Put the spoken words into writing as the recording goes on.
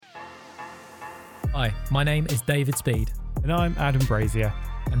Hi, my name is David Speed. And I'm Adam Brazier,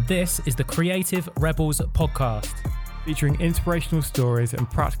 And this is the Creative Rebels podcast. featuring inspirational stories and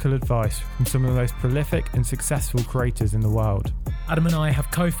practical advice from some of the most prolific and successful creators in the world. Adam and I have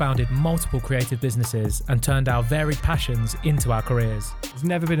co-founded multiple creative businesses and turned our varied passions into our careers. There's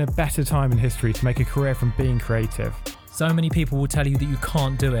never been a better time in history to make a career from being creative. So many people will tell you that you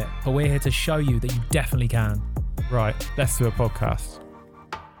can't do it, but we're here to show you that you definitely can. Right, let's do a podcast.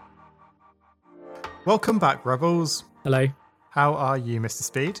 Welcome back, Rebels. Hello. How are you, Mr.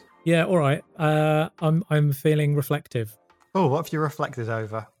 Speed? Yeah, all right. I'm feeling reflective. Oh, what have you reflected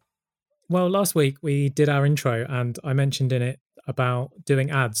over? Well, last week we did our intro and I mentioned in it about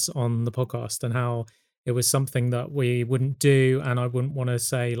doing ads on the podcast and how it was something that we wouldn't do, and I wouldn't want to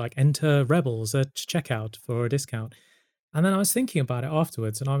say like enter Rebels at checkout for a discount. And then I was thinking about it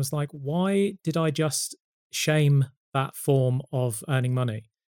afterwards and I was like, why did I just shame that form of earning money?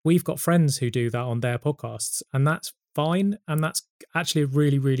 We've got friends who do that on their podcasts, and that's fine. And that's actually a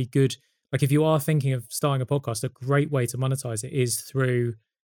really, really good, like if you are thinking of starting a podcast, a great way to monetize it is through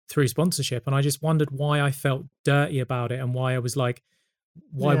sponsorship. And I just wondered why I felt dirty about it and why I was like,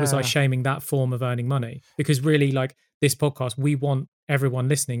 why was I shaming that form of earning money? Because really, like this podcast, we want everyone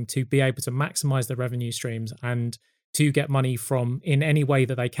listening to be able to maximize their revenue streams and to get money from in any way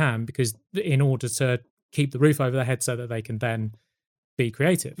that they can, because in order to keep the roof over their head so that they can then be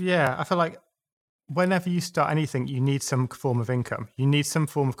creative. Yeah, I feel like whenever you start anything, you need some form of income. You need some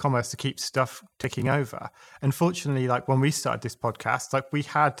form of commerce to keep stuff ticking over. Unfortunately, like when we started this podcast, like we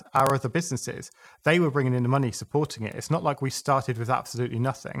had our other businesses. They were bringing in the money, supporting it. It's not like we started with absolutely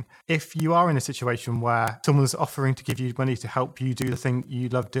nothing. If you are in a situation where someone's offering to give you money to help you do the thing you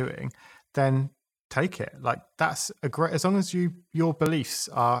love doing, then take it. Like that's a great, as long as your beliefs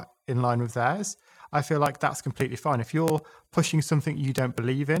are in line with theirs, I feel like that's completely fine. If you're pushing something you don't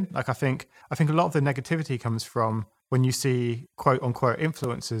believe in, like I think a lot of the negativity comes from when you see quote unquote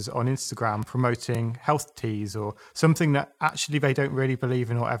influencers on Instagram promoting health teas or something that actually they don't really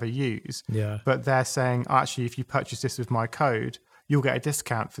believe in or ever use. Yeah. But they're saying, actually, if you purchase this with my code, you'll get a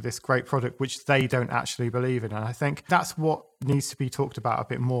discount for this great product, which they don't actually believe in. And I think that's what needs to be talked about a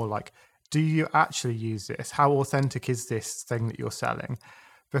bit more. Like, do you actually use this? How authentic is this thing that you're selling?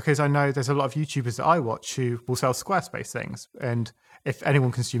 Because I know there's a lot of YouTubers that I watch who will sell Squarespace things. And if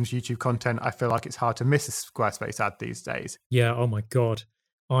anyone consumes YouTube content, I feel like it's hard to miss a Squarespace ad these days. Yeah, oh my God.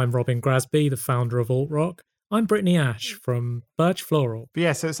 I'm Robin Grasby, the founder of Alt Rock. I'm Brittany Ash from Birch Floral. But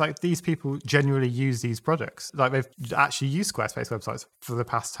yeah, so it's like these people genuinely use these products. Like they've actually used Squarespace websites for the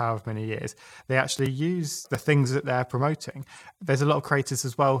past however many years. They actually use the things that they're promoting. There's a lot of creators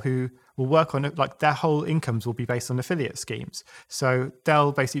as well who will work on it, like their whole incomes will be based on affiliate schemes. So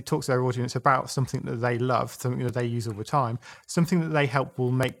they'll basically talk to their audience about something that they love, something that they use all the time, something that they help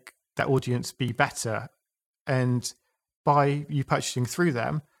will make that audience be better. And by you purchasing through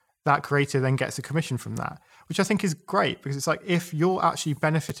them, that creator then gets a commission from that, which I think is great, because it's like, if you're actually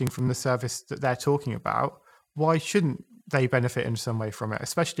benefiting from the service that they're talking about, why shouldn't they benefit in some way from it,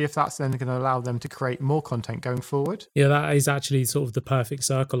 especially if that's then going to allow them to create more content going forward? Yeah, that is actually sort of the perfect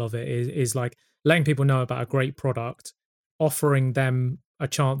circle of it, is like letting people know about a great product, offering them a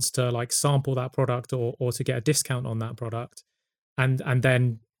chance to like sample that product or to get a discount on that product, and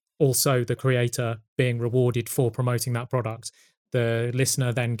then also the creator being rewarded for promoting that product, the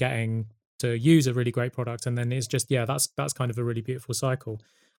listener then getting to use a really great product, and then it's just, yeah, that's kind of a really beautiful cycle.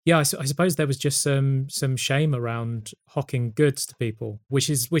 Yeah, I suppose there was just some shame around hawking goods to people, which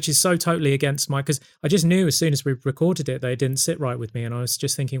is so totally against my, because I just knew as soon as we recorded it they didn't sit right with me, and I was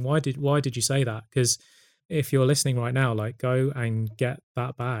just thinking, why did you say that? Because if you're listening right now, like go and get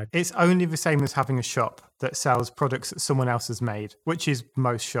that bag. It's only the same as having a shop that sells products that someone else has made, which is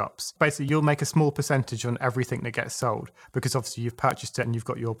most shops. Basically, you'll make a small percentage on everything that gets sold because obviously you've purchased it and you've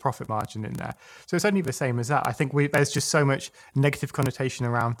got your profit margin in there. So it's only the same as that. I think there's just so much negative connotation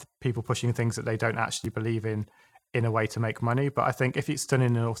around people pushing things that they don't actually believe in a way to make money. But I think if it's done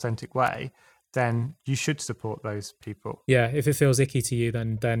in an authentic way, then you should support those people. Yeah, if it feels icky to you,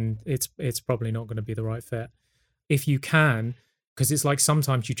 then it's probably not going to be the right fit. If you can, because it's like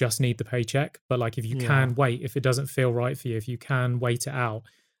sometimes you just need the paycheck, but like if you can wait, if it doesn't feel right for you, if you can wait it out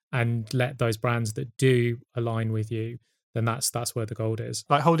and let those brands that do align with you, then that's where the gold is.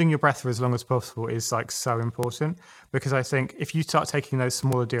 Like holding your breath for as long as possible is like so important, because I think if you start taking those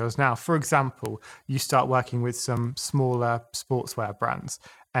smaller deals now, for example, you start working with some smaller sportswear brands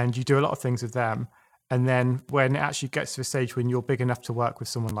and you do a lot of things with them, And then when it actually gets to a stage when you're big enough to work with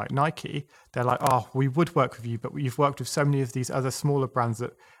someone like Nike, they're like, oh, we would work with you, but you've worked with so many of these other smaller brands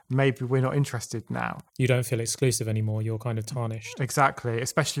that maybe we're not interested now. You don't feel exclusive anymore. You're kind of tarnished. Exactly.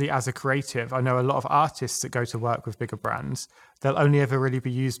 Especially as a creative. I know a lot of artists that go to work with bigger brands, they'll only ever really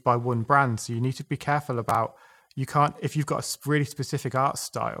be used by one brand. So you need to be careful about, you can't, if you've got a really specific art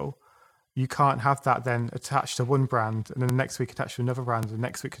style, you can't have that then attached to one brand and then the next week attached to another brand and the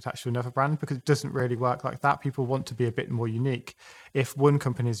next week attached to another brand, because it doesn't really work like that. People want to be a bit more unique. If one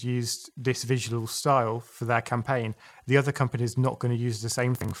company has used this visual style for their campaign, the other company is not going to use the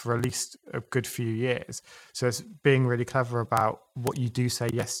same thing for at least a good few years. So it's being really clever about what you do say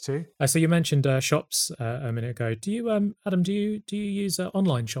yes to. So you mentioned shops a minute ago. Do you, Adam, do you use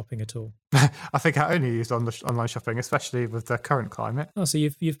online shopping at all? I think I only use online shopping, especially with the current climate. Oh, so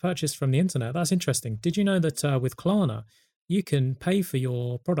you've purchased from the internet. That's interesting. Did you know that with Klarna, you can pay for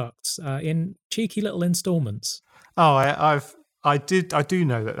your products in cheeky little installments? Oh, I do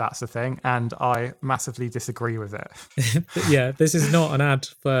know that that's a thing, and I massively disagree with it. Yeah, this is not an ad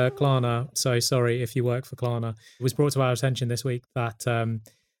for Klarna, so sorry if you work for Klarna. It was brought to our attention this week that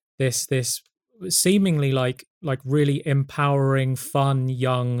this seemingly like really empowering, fun,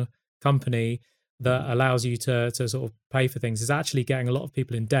 young company that allows you to sort of pay for things is actually getting a lot of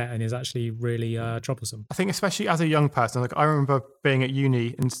people in debt and is actually really troublesome. I think especially as a young person, like I remember being at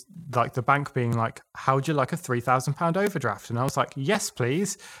uni and like the bank being like, how would you like a £3,000 overdraft? And I was like, yes,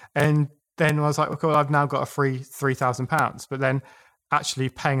 please. And then I was like, okay, well, I've now got a free £3,000. But then actually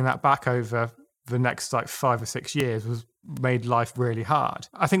paying that back over the next like 5 or 6 years was made life really hard.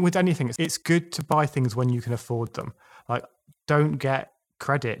 I think with anything, it's good to buy things when you can afford them. Like, don't get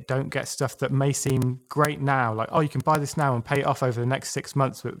credit, don't get stuff that may seem great now, like, oh, you can buy this now and pay it off over the next 6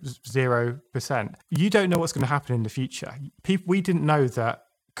 months with 0%. You don't know what's going to happen in the future. We didn't know that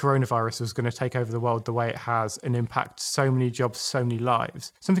coronavirus was going to take over the world the way it has and impact so many jobs, so many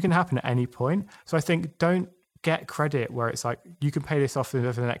lives. Something can happen at any point. So I think don't get credit where it's like you can pay this off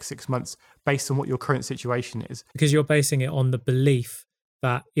over the next 6 months based on what your current situation is. Because you're basing it on the belief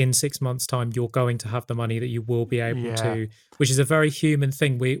that in 6 months' time, you're going to have the money that you will be able to, which is a very human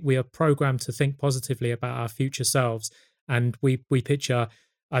thing. We are programmed to think positively about our future selves. And we picture,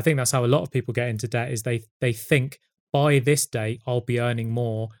 I think that's how a lot of people get into debt, is they think by this date, I'll be earning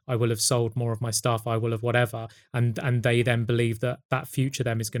more. I will have sold more of my stuff. I will have whatever. And they then believe that future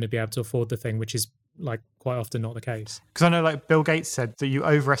them is going to be able to afford the thing, which is like quite often not the case. Because I know like Bill Gates said that you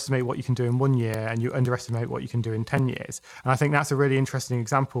overestimate what you can do in 1 year and you underestimate what you can do in 10 years. And I think that's a really interesting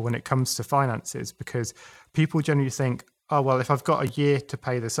example when it comes to finances, because people generally think, oh, well, if I've got a year to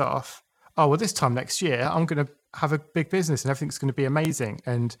pay this off, oh, well, this time next year, I'm going to have a big business and everything's going to be amazing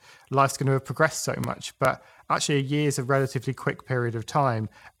and life's going to have progressed so much. But actually a year is a relatively quick period of time,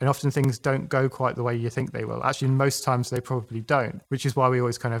 and often things don't go quite the way you think they will. Actually, most times they probably don't, which is why we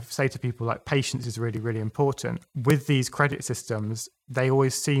always kind of say to people like patience is really, really important. With these credit systems, they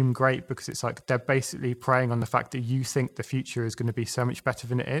always seem great because it's like they're basically preying on the fact that you think the future is going to be so much better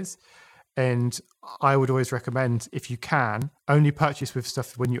than it is. And I would always recommend, if you can, only purchase with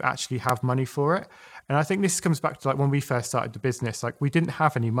stuff when you actually have money for it. And I think this comes back to like when we first started the business, like we didn't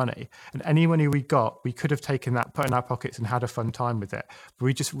have any money, and any money we got, we could have taken that, put in our pockets and had a fun time with it. But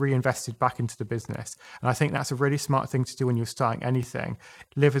we just reinvested back into the business. And I think that's a really smart thing to do when you're starting anything.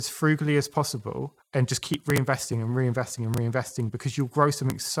 Live as frugally as possible and just keep reinvesting and reinvesting and reinvesting, because you'll grow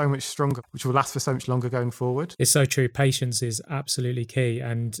something so much stronger, which will last for so much longer going forward. It's so true. Patience is absolutely key.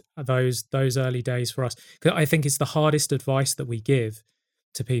 And those early days for us, because I think it's the hardest advice that we give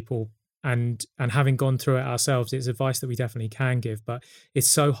to people. And having gone through it ourselves, it's advice that we definitely can give. But it's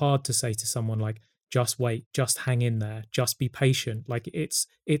so hard to say to someone like, just wait, just hang in there, just be patient. Like it's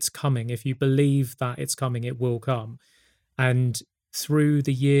coming. If you believe that it's coming, it will come. And through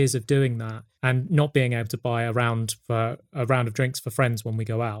the years of doing that and not being able to buy a round of drinks for friends when we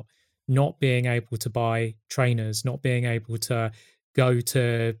go out, not being able to buy trainers, not being able to go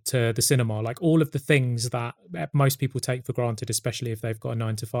to the cinema, like all of the things that most people take for granted, especially if they've got a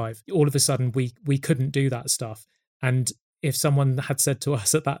 9 to 5, all of a sudden we couldn't do that stuff. And if someone had said to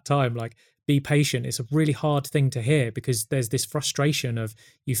us at that time, like, be patient, it's a really hard thing to hear, because there's this frustration of,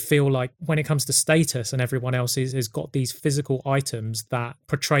 you feel like when it comes to status and everyone else has got these physical items that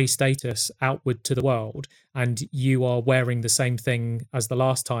portray status outward to the world, and you are wearing the same thing as the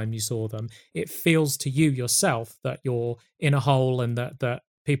last time you saw them, it feels to you yourself that you're in a hole and that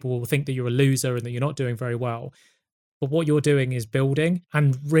people will think that you're a loser and that you're not doing very well. But what you're doing is building,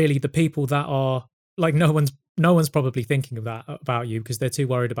 and really the people that are like, no one's probably thinking of that about you because they're too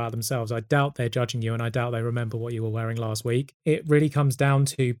worried about themselves. I doubt they're judging you, and I doubt they remember what you were wearing last week. It really comes down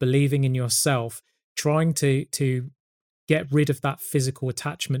to believing in yourself, trying to get rid of that physical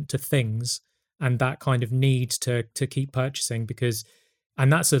attachment to things and that kind of need to keep purchasing, because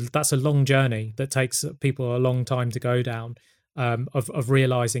and that's a long journey that takes people a long time to go down, of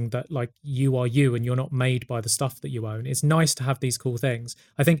realizing that like you are you and you're not made by the stuff that you own. It's nice to have these cool things.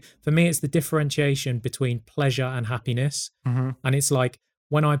 I think for me it's the differentiation between pleasure and happiness. And it's like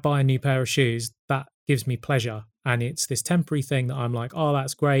when I buy a new pair of shoes, that gives me pleasure, and it's this temporary thing that I'm like, oh,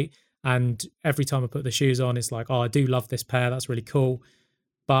 that's great. And every time I put the shoes on, it's like, oh, I do love this pair, that's really cool.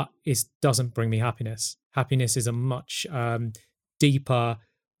 But it doesn't bring me happiness. Happiness is a much deeper,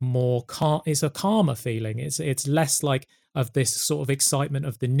 more calm. It's a calmer feeling. It's less like of this sort of excitement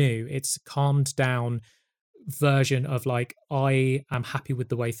of the new. It's a calmed down version of like, I am happy with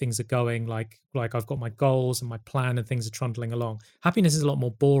the way things are going. Like I've got my goals and my plan and things are trundling along. Happiness is a lot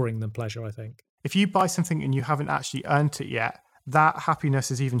more boring than pleasure, I think. If you buy something and you haven't actually earned it yet, that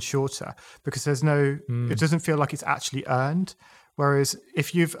happiness is even shorter, because there's no, it doesn't feel like it's actually earned. Whereas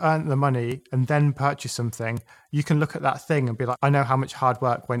if you've earned the money and then purchase something, you can look at that thing and be like, I know how much hard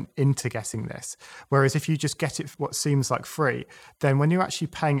work went into getting this. Whereas if you just get it for what seems like free, then when you're actually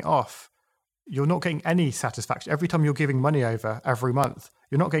paying it off, you're not getting any satisfaction. Every time you're giving money over every month,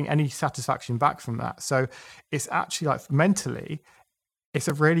 you're not getting any satisfaction back from that. So it's actually like mentally, it's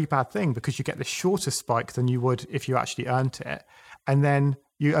a really bad thing, because you get the shorter spike than you would if you actually earned it. And then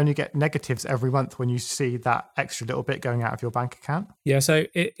you only get negatives every month when you see that extra little bit going out of your bank account. Yeah, so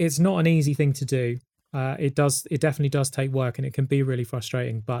it's not an easy thing to do. It definitely does take work, and it can be really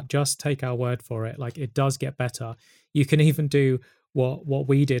frustrating, but just take our word for it. Like, it does get better. You can even do what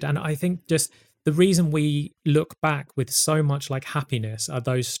we did. And I think just the reason we look back with so much like happiness are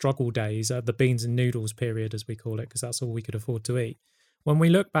those struggle days, the beans and noodles period, as we call it, because that's all we could afford to eat. When we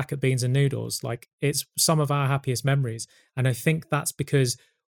look back at beans and noodles, like, it's some of our happiest memories. And I think that's because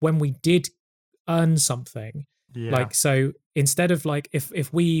when we did earn something, like, so instead of like,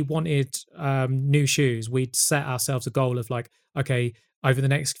 if we wanted new shoes, we'd set ourselves a goal of like, okay, over the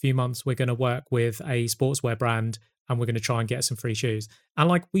next few months, we're going to work with a sportswear brand and we're going to try and get some free shoes. And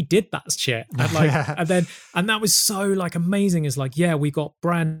like, we did that shit. And like, and that was so like amazing. It's like, yeah, we got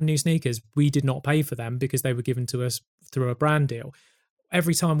brand new sneakers. We did not pay for them because they were given to us through a brand deal.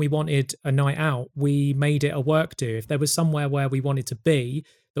 Every time we wanted a night out, we made it a work do. If there was somewhere where we wanted to be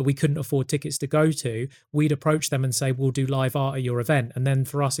that we couldn't afford tickets to go to, we'd approach them and say, we'll do live art at your event. And then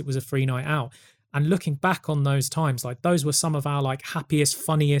for us, it was a free night out. And looking back on those times, like, those were some of our like happiest,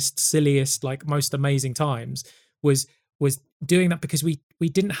 funniest, silliest, like most amazing times, was doing that, because we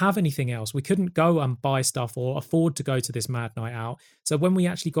didn't have anything else. We couldn't go and buy stuff or afford to go to this mad night out. So when we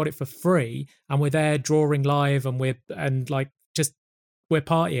actually got it for free and we're there drawing live and we're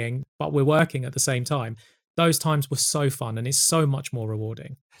partying, but we're working at the same time, those times were so fun, and it's so much more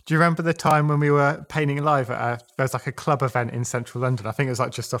rewarding. Do you remember the time when we were painting live at there's like a club event in central London? I think it was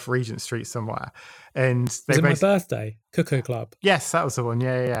like just off Regent Street somewhere. And was it my birthday? Cuckoo Club. Yes, that was the one.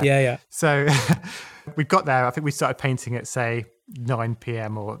 Yeah. So we got there. I think we started painting at, say, 9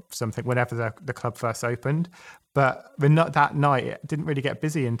 p.m. or something, whenever the club first opened. But not that night, it didn't really get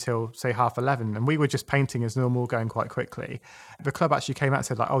busy until, say, 11:30. And we were just painting as normal, going quite quickly. The club actually came out and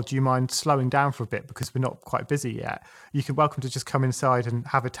said, like, oh, do you mind slowing down for a bit, because we're not quite busy yet? You're welcome to just come inside and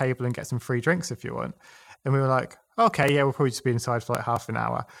have a table and get some free drinks if you want. And we were like, okay, yeah, we'll probably just be inside for like half an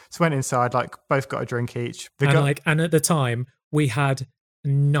hour. So went inside, like, both got a drink each. And at the time, we had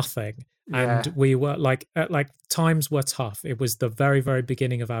nothing. And we were like times were tough. It was the very, very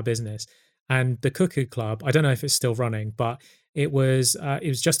beginning of our business. And the Cuckoo Club, I don't know if it's still running, but it was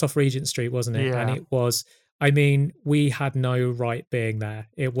just off Regent Street, wasn't it? Yeah. And it was, I mean, we had no right being there.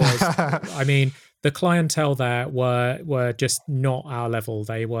 It was, I mean, the clientele there were just not our level.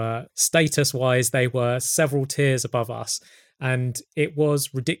 They were, status-wise, they were several tiers above us. And it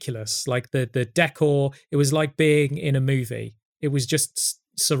was ridiculous. Like the decor, it was like being in a movie. It was just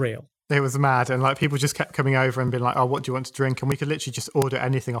surreal. It was mad, and like people just kept coming over and being like, oh, what do you want to drink? And we could literally just order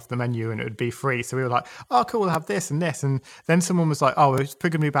anything off the menu and it would be free. So we were like, oh, cool, we'll have this and this. And then someone was like, oh, it's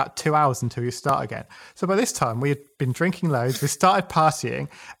probably going to be about 2 hours until you start again. So by this time we had been drinking loads, we started partying,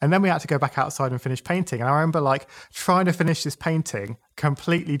 and then we had to go back outside and finish painting. And I remember like trying to finish this painting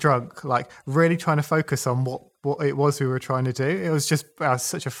completely drunk, like really trying to focus on what it was we were trying to do. It was just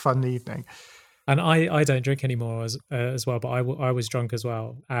such a fun evening. And I don't drink anymore as well, but I was drunk as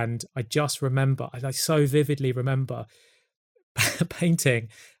well. And I just remember, I so vividly remember painting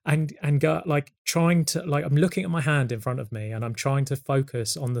and go, like, trying to, like, I'm looking at my hand in front of me and I'm trying to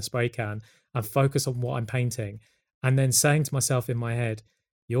focus on the spray can and focus on what I'm painting. And then saying to myself in my head,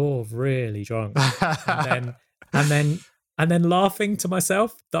 you're really drunk. and and then laughing to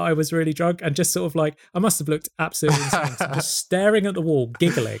myself that I was really drunk, and just sort of like, I must have looked absolutely insane. So just staring at the wall,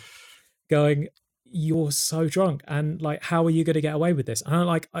 giggling, going, "You're so drunk, and like, how are you going to get away with this?" And I'm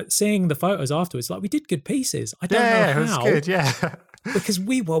like, seeing the photos afterwards, like, we did good pieces. I don't know how. It was good, yeah. Because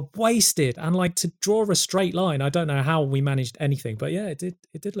we were wasted, and like, to draw a straight line, I don't know how we managed anything, but yeah, it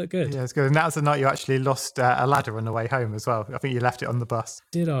did look good. Yeah, it's good. And that was the night you actually lost a ladder on the way home as well. I think you left it on the bus.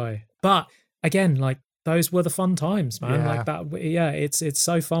 Did I? But again, like, those were the fun times, man. Like that. Yeah, it's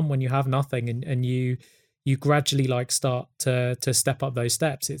so fun when you have nothing and you gradually like start to step up those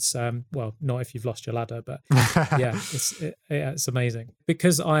steps. It's well, not if you've lost your ladder, but yeah, it's amazing.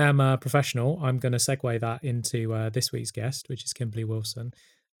 Because I am a professional, I'm going to segue that into this week's guest, which is Kimberly Wilson.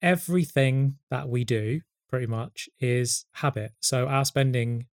 Everything that we do pretty much is habit. So our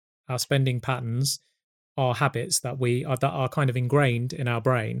spending patterns are habits that are kind of ingrained in our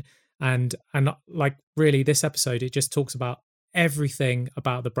brain. And like, really, this episode, it just talks about everything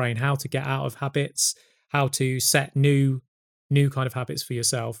about the brain, how to get out of habits, how to set new kind of habits for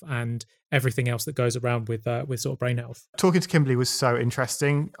yourself, and everything else that goes around with sort of brain health. Talking to Kimberly was so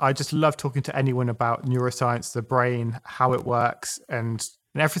interesting. I just love talking to anyone about neuroscience, the brain, how it works, and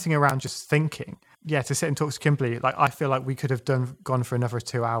everything around just thinking. Yeah, to sit and talk to Kimberly, like, I feel like we could have gone for another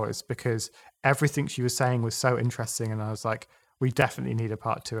 2 hours, because everything she was saying was so interesting, and I was like, we definitely need a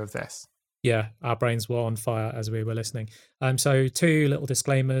part 2 of this. Yeah, our brains were on fire as we were listening. So 2 little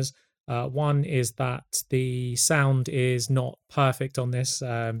disclaimers. One is that the sound is not perfect on this.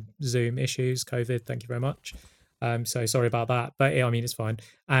 Zoom issues, COVID, thank you very much. So sorry about that, but I mean, it's fine.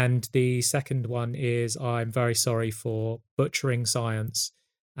 And the second one is, I'm very sorry for butchering science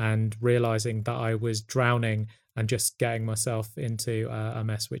and realizing that I was drowning and just getting myself into a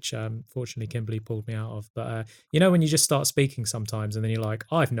mess, which fortunately Kimberly pulled me out of. But when you just start speaking sometimes and then you're like,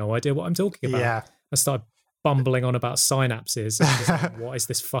 I have no idea what I'm talking about. Yeah. I started bumbling on about synapses. And just like, what is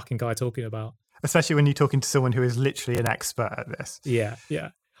this fucking guy talking about? Especially when you're talking to someone who is literally an expert at this. Yeah.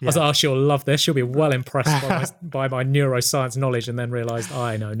 I was like, oh, she'll love this. She'll be well impressed by my neuroscience knowledge, and then realised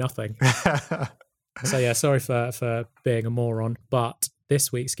I know nothing. So yeah, sorry for being a moron. But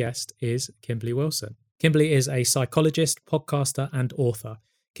this week's guest is Kimberly Wilson. Kimberly is a psychologist, podcaster, and author.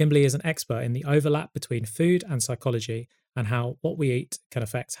 Kimberly is an expert in the overlap between food and psychology, and how what we eat can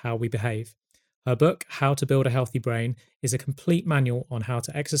affect how we behave. Her book, How to Build a Healthy Brain, is a complete manual on how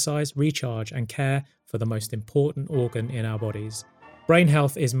to exercise, recharge, and care for the most important organ in our bodies. Brain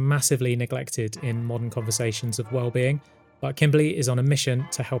health is massively neglected in modern conversations of well-being, but Kimberly is on a mission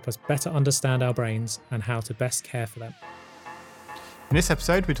to help us better understand our brains and how to best care for them. In this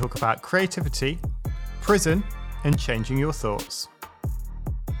episode, we talk about creativity, prison, and changing your thoughts.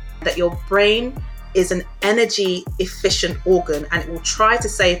 That your brain is an energy efficient organ, and it will try to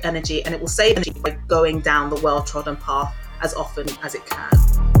save energy, and it will save energy by going down the well-trodden path as often as it can.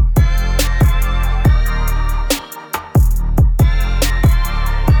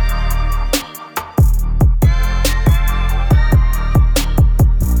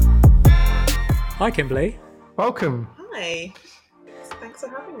 Hi, Kimberly. Welcome. Hi. Thanks for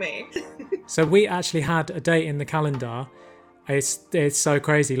having me. So we actually had a date in the calendar. It's so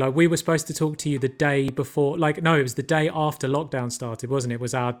crazy. Like, we were supposed to talk to you the day before. Like, no, it was the day after lockdown started, wasn't it?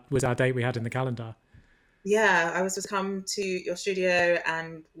 Was our date we had in the calendar. Yeah, I was supposed to come to your studio,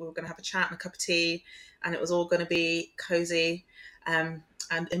 and we were going to have a chat and a cup of tea, and it was all going to be cozy and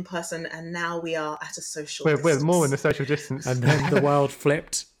in person. And now we are at a social distance. We're more in the social distance. And then the world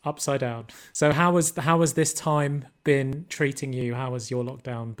flipped upside down. So how has this time been treating you? How has your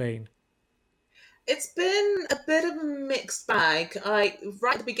lockdown been? It's been a bit of a mixed bag. Right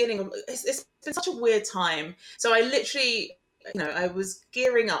at the beginning, it's been such a weird time. So I literally, I was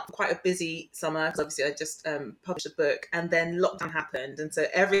gearing up for quite a busy summer, because obviously I just published a book, and then lockdown happened, and so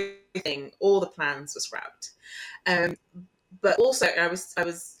everything, all the plans were scrapped. But also I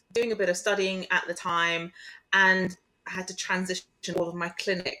was doing a bit of studying at the time, and I had to transition all of my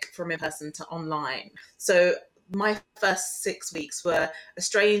clinic from in-person to online. So my first 6 weeks were a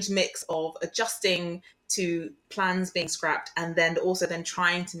strange mix of adjusting to plans being scrapped, and then also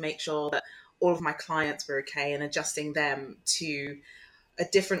trying to make sure that all of my clients were okay, and adjusting them to a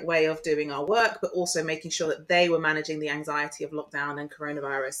different way of doing our work, but also making sure that they were managing the anxiety of lockdown and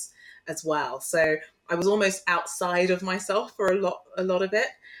coronavirus as well. So I was almost outside of myself for a lot of it.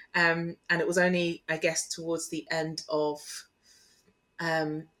 And it was only, I guess, towards the end of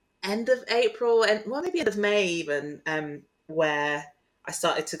April, and maybe end of May even, where I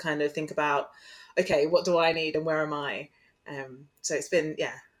started to kind of think about, okay, what do I need and where am I? So it's been,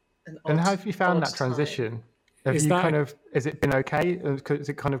 and how have you found that transition? Has it been okay? Has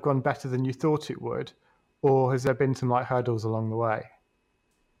it kind of gone better than you thought it would? or has there been some like hurdles along the way?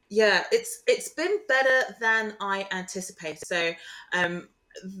 Yeah, it's been better than I anticipated. So,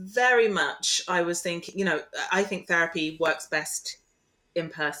 very much I was thinking, I think therapy works best in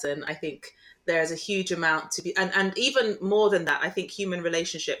person. I think there's a huge amount to be, and even more than that, I think human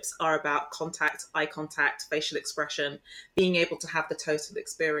relationships are about contact, eye contact, facial expression, being able to have the total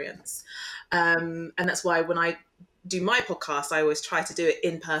experience. And that's why when I do my podcast, I always try to do it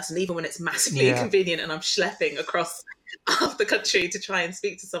in person, even when it's massively inconvenient and I'm schlepping across half the country to try and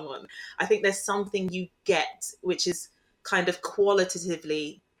speak to someone. I think there's something you get which is kind of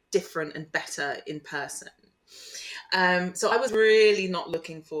qualitatively different and better in person. So I was really not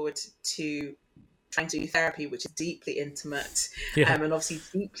looking forward to trying to do therapy, which is deeply intimate, and obviously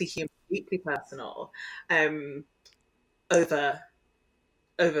deeply human, deeply personal, over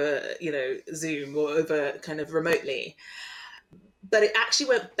Zoom or over kind of remotely. But it actually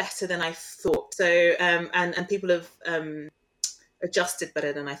went better than I thought. So and people have adjusted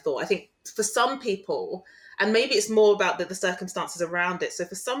better than I thought. I think for some people, and maybe it's more about the circumstances around it. So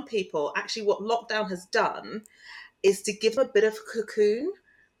for some people, actually what lockdown has done is to give a bit of a cocoon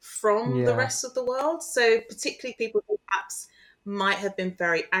from the rest of the world. So particularly people who perhaps might have been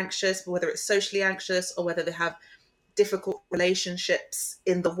very anxious, whether it's socially anxious or whether they have difficult relationships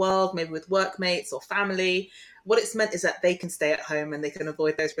in the world, maybe with workmates or family. What it's meant is that they can stay at home and they can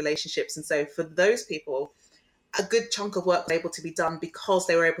avoid those relationships. And so for those people, a good chunk of work was able to be done because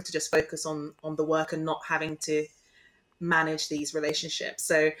they were able to just focus on the work and not having to manage these relationships.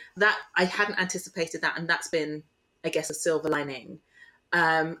 So that I hadn't anticipated that, and that's been, I guess, a silver lining.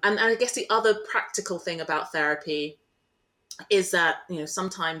 And I guess the other practical thing about therapy is that,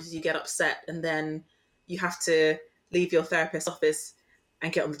 sometimes you get upset and then you have to leave your therapist's office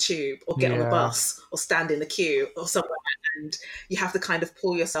and get on the tube or get on the bus or stand in the queue or somewhere, and you have to kind of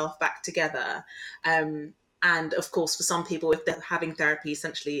pull yourself back together. And of course, for some people, if they're having therapy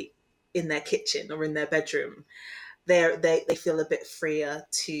essentially in their kitchen or in their bedroom, they feel a bit freer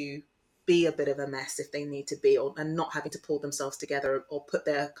to be a bit of a mess if they need to be, and not having to pull themselves together or put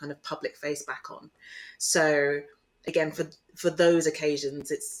their kind of public face back on. So again, for those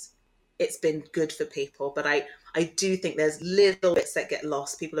occasions, it's been good for people. But I do think there's little bits that get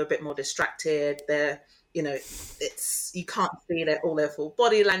lost. People are a bit more distracted. They're, you can't see all their full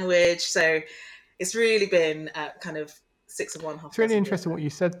body language. So it's really been kind of 6 of one, half. It's really interesting what you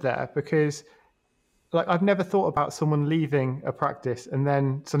said there, because like I've never thought about someone leaving a practice and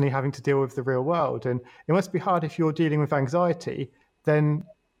then suddenly having to deal with the real world. And it must be hard if you're dealing with anxiety, then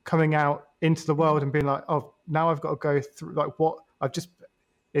coming out into the world and being like, oh, now I've got to go through like what I've just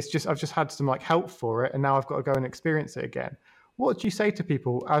had some like help for it, and now I've got to go and experience it again. What do you say to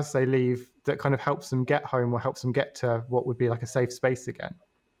people as they leave that kind of helps them get home or helps them get to what would be like a safe space again?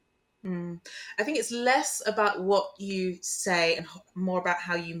 I think it's less about what you say and more about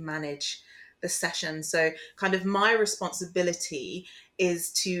how you manage the session. So kind of my responsibility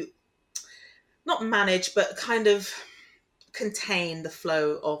is to not manage, but kind of contain the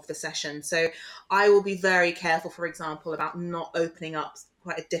flow of the session. So I will be very careful, for example, about not opening up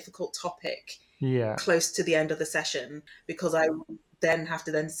quite a difficult topic close to the end of the session, because I then have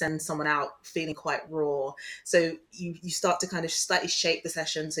to send someone out feeling quite raw. So you start to kind of slightly shape the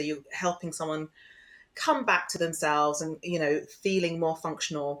session. So you're helping someone come back to themselves and, feeling more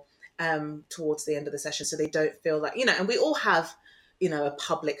functional towards the end of the session. So they don't feel like, and we all have, a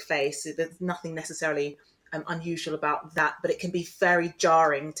public face. There's nothing necessarily unusual about that, but it can be very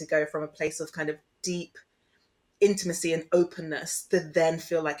jarring to go from a place of kind of deep intimacy and openness to then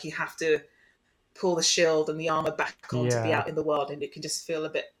feel like you have to pull the shield and the armor back on to be out in the world, and it can just feel a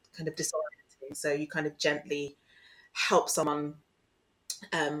bit kind of disorienting. So you kind of gently help someone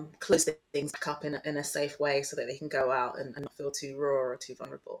close things back up in a safe way so that they can go out and not feel too raw or too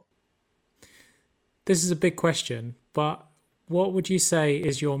vulnerable. This is a big question, but what would you say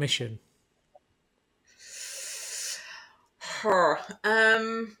is your mission?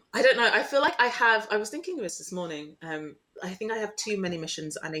 I don't know. I feel like I was thinking of this morning. I think I have too many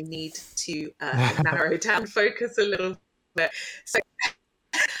missions and I need to narrow down focus a little bit. So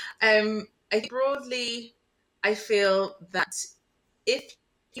broadly, I feel that if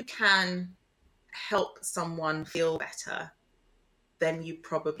you can help someone feel better, then you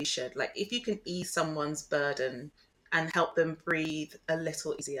probably should. Like if you can ease someone's burden and help them breathe a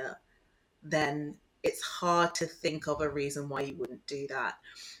little easier, then it's hard to think of a reason why you wouldn't do that.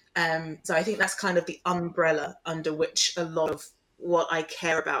 So I think that's kind of the umbrella under which a lot of what I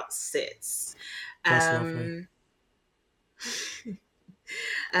care about sits. That's lovely.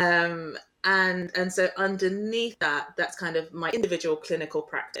 And so underneath that, that's kind of my individual clinical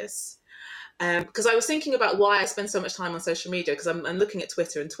practice. Because I was thinking about why I spend so much time on social media, because I'm looking at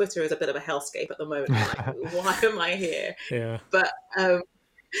Twitter, and Twitter is a bit of a hellscape at the moment. I'm like, why am I here? Yeah. But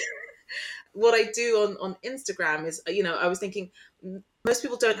what I do on Instagram is, I was thinking most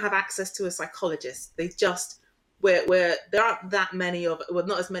people don't have access to a psychologist. They just, where there aren't that many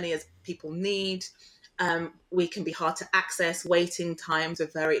not as many as people need. We can be hard to access. Waiting times are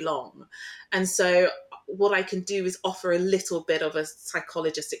very long. And so what I can do is offer a little bit of a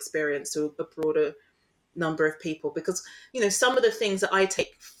psychologist experience to a broader number of people, because, some of the things that I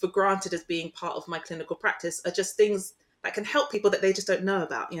take for granted as being part of my clinical practice are just things that can help people that they just don't know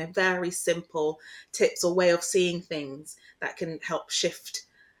about, very simple tips or way of seeing things that can help shift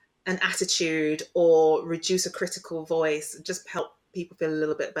an attitude or reduce a critical voice, just help people feel a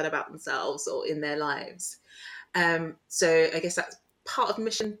little bit better about themselves or in their lives. So I guess that's part of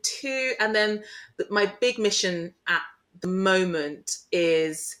mission 2. And then my big mission at the moment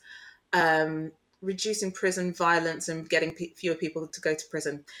is reducing prison violence and getting fewer people to go to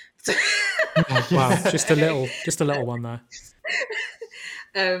prison. So Wow, just a little one there.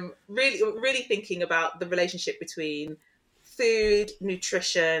 Really thinking about the relationship between food,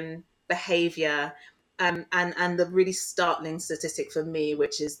 nutrition, behavior, and the really startling statistic for me,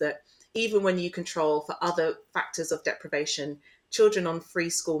 which is that even when you control for other factors of deprivation, children on free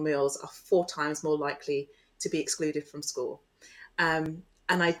school meals are 4 times more likely to be excluded from school. And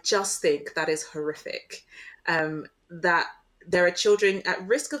I just think that is horrific, that there are children at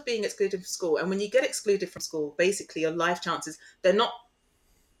risk of being excluded from school. And when you get excluded from school, basically your life chances, they're not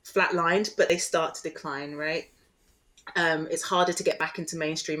flatlined, but they start to decline, right? It's harder to get back into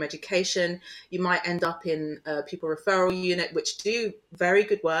mainstream education. You might end up in a pupil referral unit, which do very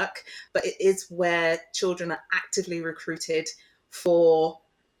good work, but it is where children are actively recruited for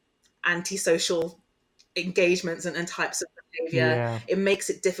antisocial engagements and types of behavior. Yeah. It makes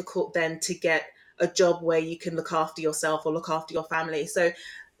it difficult then to get a job where you can look after yourself or look after your family. So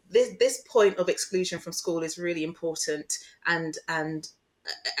this point of exclusion from school is really important and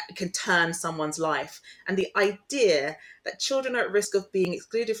can turn someone's life. And the idea that children are at risk of being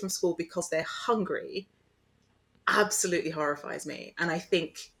excluded from school because they're hungry absolutely horrifies me. And I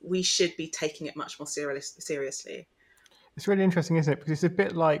think we should be taking it much more seriously. It's really interesting, isn't it? Because it's a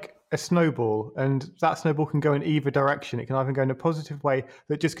bit like a snowball, and that snowball can go in either direction. It can either go in a positive way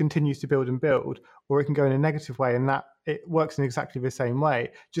that just continues to build and build, or it can go in a negative way, and that it works in exactly the same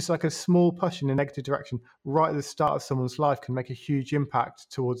way. Just like a small push in a negative direction right at the start of someone's life can make a huge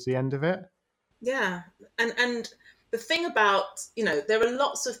impact towards the end of it. Yeah. And the thing about, there are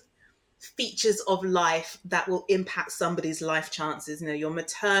lots of features of life that will impact somebody's life chances, your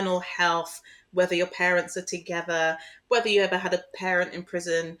maternal health, whether your parents are together, whether you ever had a parent in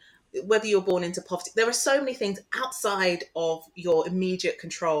prison, whether you're born into poverty. There are so many things outside of your immediate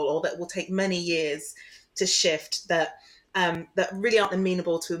control, or that will take many years to shift, that really aren't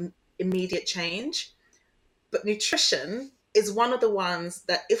amenable to immediate change. But nutrition is one of the ones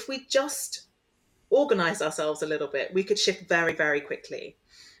that if we just organize ourselves a little bit, we could shift very, very quickly.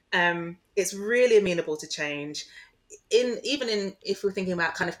 It's really amenable to change. If we're thinking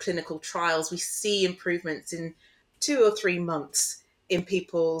about kind of clinical trials, we see improvements in 2 or 3 months in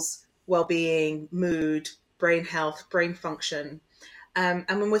people's well-being, mood, brain health, brain function. And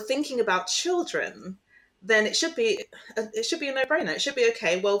when we're thinking about children, then it should be a no-brainer. It should be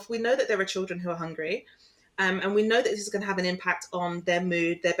okay. Well, if we know that there are children who are hungry, and we know that this is going to have an impact on their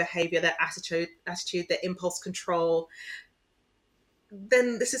mood, their behavior, their attitude, their impulse control,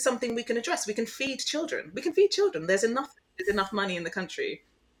 then this is something we can address. We can feed children. There's enough money in the country.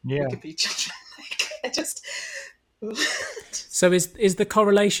 Yeah. We can feed children. So is the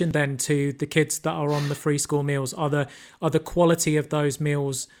correlation then to the kids that are on the free school meals, are the quality of those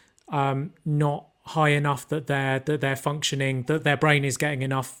meals not high enough that they're functioning, that their brain is getting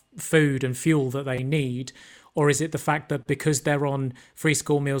enough food and fuel that they need? Or is it the fact that because they're on free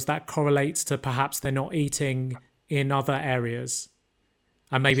school meals, that correlates to perhaps they're not eating in other areas?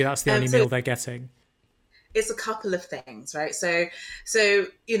 And maybe that's the only meal they're getting. It's a couple of things, right? So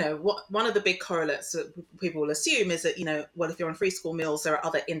one of the big correlates that people will assume is that, well, if you're on free school meals, there are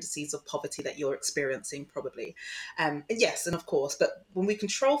other indices of poverty that you're experiencing probably. And yes, and of course, but when we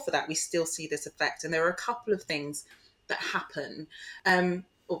control for that, we still see this effect. And there are a couple of things that happen,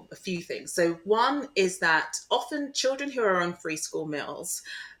 or a few things. So one is that often children who are on free school meals,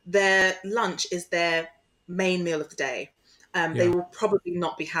 their lunch is their main meal of the day. They will probably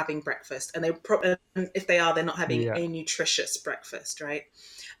not be having breakfast, and if they are, they're not having a nutritious breakfast, right?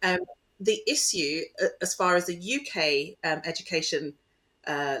 The issue, as far as the UK education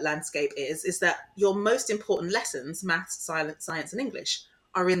landscape is that your most important lessons, maths, science, and English,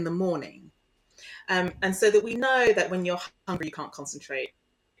 are in the morning. And so that we know that when you're hungry, you can't concentrate,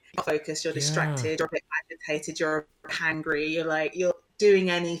 you're focused, you're Yeah. distracted, you're a bit agitated, you're hangry, you're doing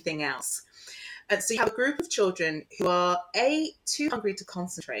anything else. And so you have a group of children who are too hungry to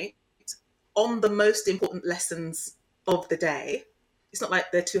concentrate on the most important lessons of the day. It's not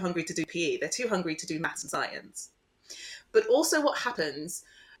like they're too hungry to do PE, they're too hungry to do maths and science. But also what happens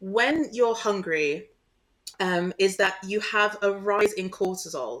when you're hungry is that you have a rise in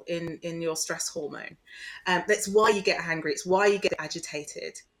cortisol in your stress hormone. That's why you get angry. It's why you get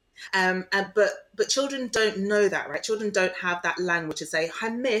agitated. But children don't know that, right? Children don't have that language to say, "Hi,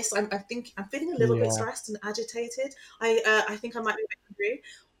 miss, I'm feeling a little bit stressed and agitated. I think I might be a bit hungry."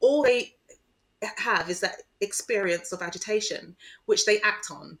 All they have is that experience of agitation, which they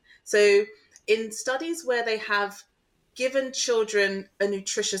act on. So in studies where they have given children a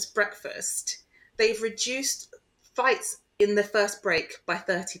nutritious breakfast, they've reduced fights in the first break by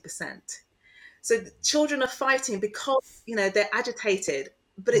 30%. So children are fighting because, they're agitated,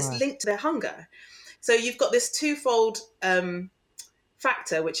 but it's linked to their hunger. So you've got this twofold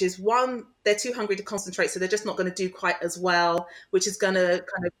factor, which is one, they're too hungry to concentrate, so they're just not going to do quite as well, which is going to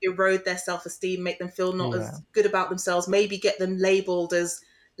kind of erode their self-esteem, make them feel not as good about themselves, maybe get them labeled as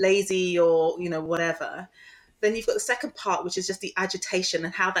lazy or, whatever. Then you've got the second part, which is just the agitation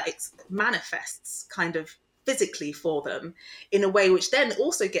and how that manifests kind of physically for them in a way which then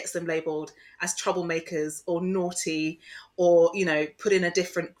also gets them labeled as troublemakers or naughty or, put in a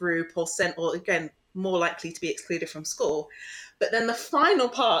different group or sent, or again, more likely to be excluded from school. But then the final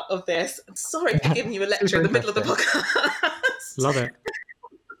part of this, I'm sorry for giving you a lecture in the middle of the podcast. Love it.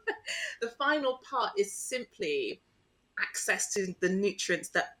 The final part is simply access to the nutrients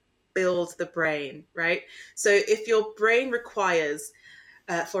that build the brain, right? So if your brain requires,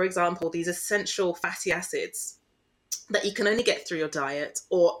 for example, these essential fatty acids that you can only get through your diet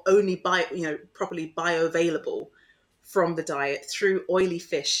or only properly bioavailable from the diet through oily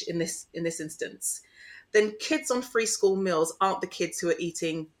fish in this instance, then kids on free school meals aren't the kids who are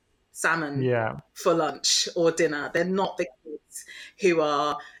eating salmon for lunch or dinner. They're not the kids who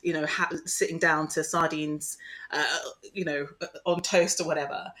are, sitting down to sardines, on toast or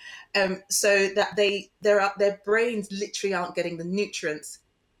whatever. So that their brains literally aren't getting the nutrients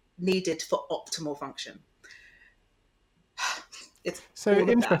needed for optimal function. So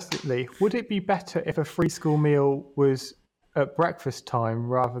interestingly, would it be better if a free school meal was at breakfast time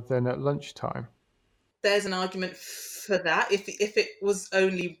rather than at lunchtime? There's an argument for that. If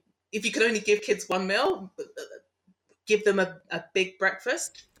you could only give kids one meal, give them a big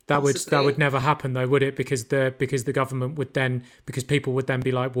breakfast. That would never happen though, would it? Because the government would then, because people would then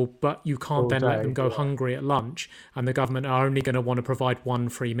be like, well, but you can't then let them go hungry at lunch, and the government are only going to want to provide one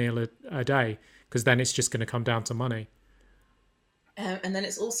free meal a day, because then it's just going to come down to money. And then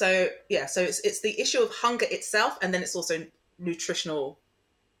it's also so it's the issue of hunger itself, and then it's also nutritional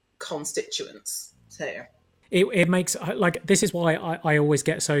constituents. So it makes, like, this is why I always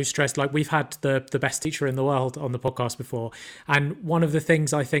get so stressed. Like, we've had the best teacher in the world on the podcast before, and one of the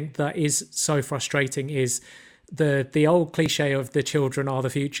things I think that is so frustrating is the old cliche of the children are the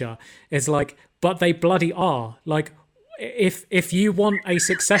future. Is like, but they bloody are. Like, if you want a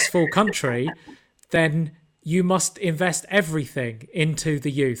successful country, then you must invest everything into the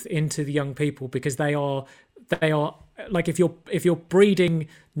youth, into the young people, because they are like, if you're breeding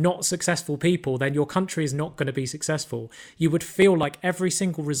not successful people, then your country is not going to be successful. You would feel like every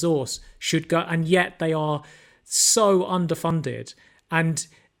single resource should go, and yet they are so underfunded. And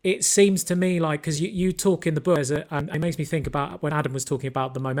it seems to me like, because you talk in the book, and it makes me think about when Adam was talking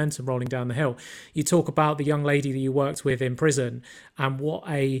about the momentum rolling down the hill. You talk about the young lady that you worked with in prison, and what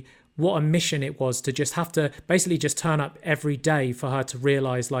a mission it was to just have to basically just turn up every day for her to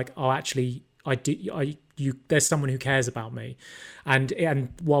realize, like, oh, actually, there's someone who cares about me, and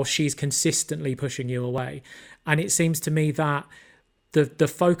while she's consistently pushing you away. And it seems to me that the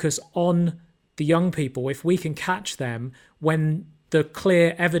focus on the young people, if we can catch them when the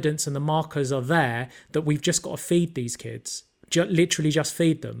clear evidence and the markers are there that we've just got to feed these kids, literally just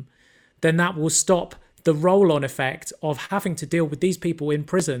feed them, then that will stop the roll-on effect of having to deal with these people in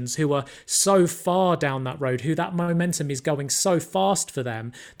prisons who are so far down that road, who that momentum is going so fast for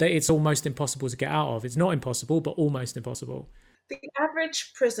them that it's almost impossible to get out of. It's not impossible, but almost impossible. The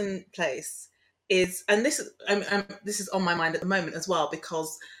average prison place is, and this is on my mind at the moment as well,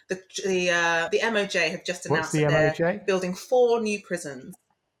 because the MOJ have just announced that they're building 4 new prisons,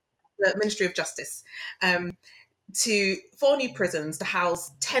 the Ministry of Justice, to 4 new prisons to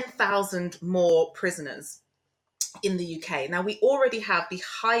house 10,000 more prisoners. in the UK. Now, we already have the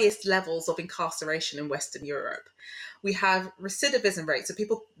highest levels of incarceration in Western Europe. We have recidivism rates, so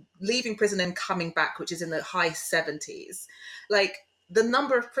people leaving prison and coming back, which is in the high 70s. Like, the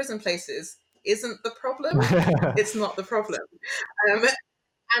number of prison places isn't the problem. It's not the problem.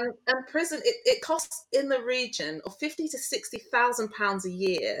 And prison, it costs in the region of 50 to 60,000 pounds a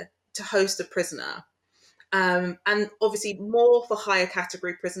year to host a prisoner. And obviously more for higher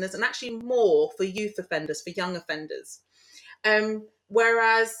category prisoners, and actually more for youth offenders, for young offenders.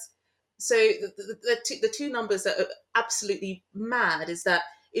 Whereas, so the two numbers that are absolutely mad is that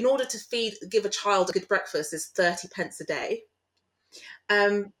in order to give a child a good breakfast is 30 pence a day.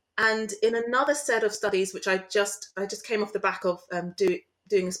 And in another set of studies, which I just came off the back of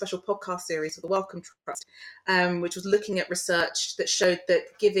doing a special podcast series with the Wellcome Trust, which was looking at research that showed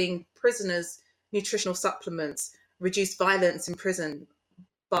that giving prisoners nutritional supplements reduced violence in prison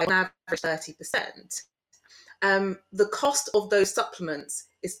by an average 30%. The cost of those supplements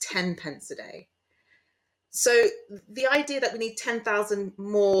is 10 pence a day. So the idea that we need 10,000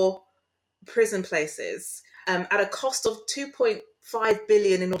 more prison places at a cost of 2.5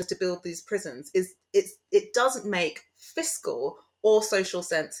 billion in order to build these prisons it doesn't make fiscal or social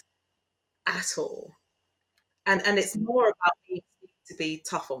sense at all. And it's more about needing to be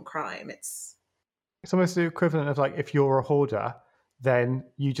tough on crime. It's almost the equivalent of like if you're a hoarder, then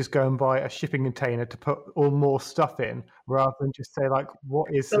you just go and buy a shipping container to put all more stuff in, rather than just say like,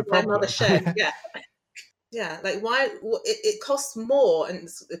 what is the problem? Another shed, yeah. Yeah, like why it costs more, and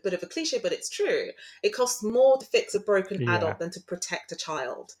it's a bit of a cliche, but it's true. It costs more to fix a broken adult than to protect a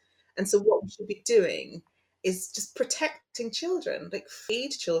child. And so what we should be doing is just protecting children, like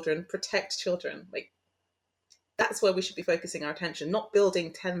feed children, protect children. Like that's where we should be focusing our attention, not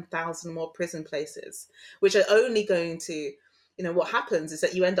building 10,000 more prison places, which are only going to, what happens is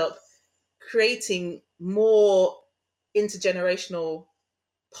that you end up creating more intergenerational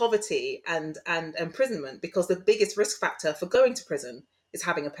poverty and imprisonment, because the biggest risk factor for going to prison is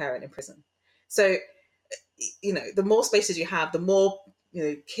having a parent in prison. So, the more spaces you have, the more,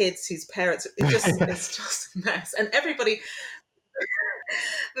 kids whose parents, it's just a mess. And everybody,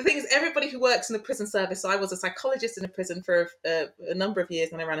 the thing is, everybody who works in the prison service, so I was a psychologist in a prison for a number of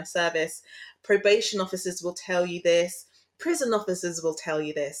years when I ran a service, probation officers will tell you this, prison officers will tell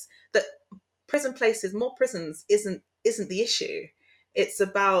you this, that prison places, more prisons isn't the issue. It's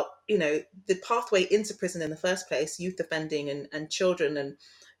about, the pathway into prison in the first place, youth offending and children, and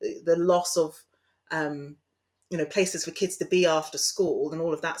the loss of, places for kids to be after school and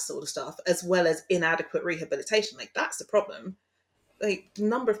all of that sort of stuff, as well as inadequate rehabilitation. Like, that's the problem. Like, the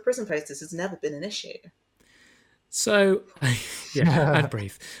number of prison places has never been an issue. So, yeah, and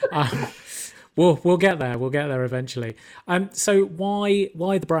brief. We'll get there. We'll get there eventually. So why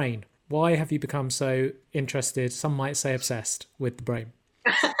the brain? Why have you become so interested, some might say obsessed, with the brain?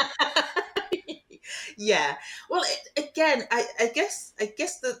 Yeah. Well, again, I guess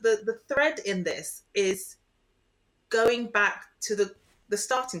the thread in this is going back to the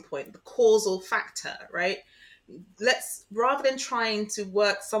starting point, the causal factor, right? Let's, rather than trying to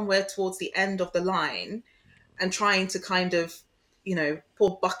work somewhere towards the end of the line and trying to kind of,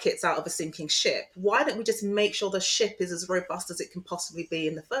 pour buckets out of a sinking ship, why don't we just make sure the ship is as robust as it can possibly be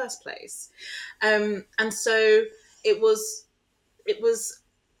in the first place? And so it was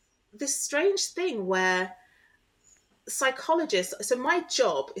this strange thing where psychologists, so my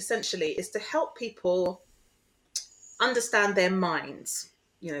job essentially is to help people understand their minds,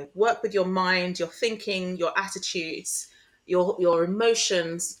 work with your mind, your thinking, your attitudes, your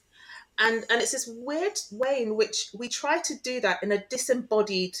emotions. And it's this weird way in which we try to do that in a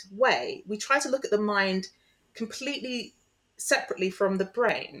disembodied way. We try to look at the mind completely separately from the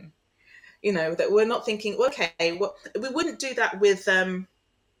brain, that we're not thinking, okay, well, we wouldn't do that with,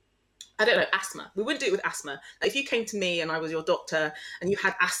 asthma. We wouldn't do it with asthma. Like, if you came to me and I was your doctor and you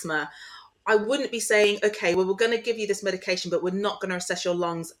had asthma, I wouldn't be saying, okay, well, we're going to give you this medication, but we're not going to assess your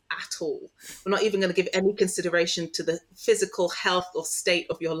lungs at all. We're not even going to give any consideration to the physical health or state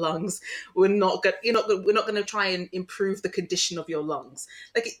of your lungs. We're not going to try and improve the condition of your lungs.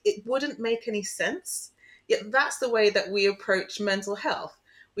 Like, it wouldn't make any sense. Yet that's the way that we approach mental health.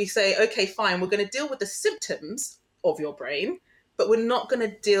 We say, okay, fine, we're going to deal with the symptoms of your brain, but we're not going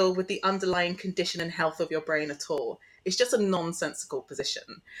to deal with the underlying condition and health of your brain at all. It's just a nonsensical position.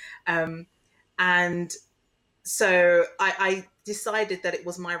 And so I decided that it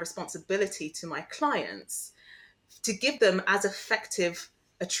was my responsibility to my clients to give them as effective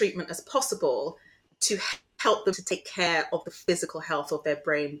a treatment as possible to help them to take care of the physical health of their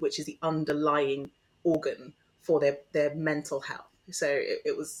brain, which is the underlying organ for their mental health. So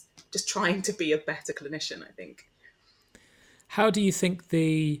it was just trying to be a better clinician, I think. how do you think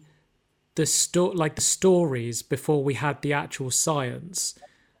the stories before we had the actual science,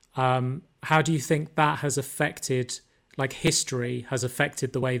 how do you think that has affected, like history has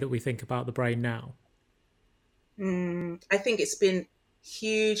affected the way that we think about the brain now? I think it's been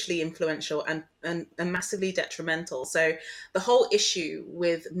hugely influential and massively detrimental. So the whole issue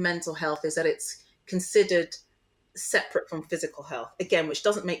with mental health is that it's considered separate from physical health, again, which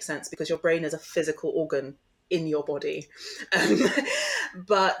doesn't make sense because your brain is a physical organ in your body.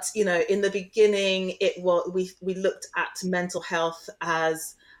 But in the beginning, we looked at mental health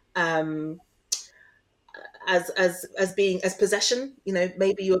as being as possession.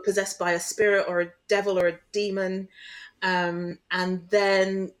 Maybe you were possessed by a spirit or a devil or a demon. And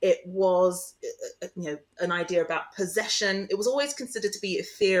then it was, an idea about possession. It was always considered to be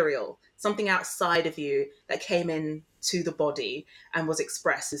ethereal, something outside of you that came in to the body and was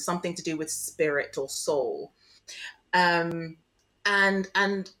expressed as something to do with spirit or soul. And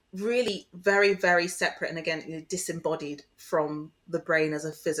really very, very separate. And again, disembodied from the brain as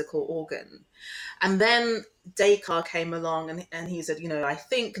a physical organ. And then Descartes came along and he said, I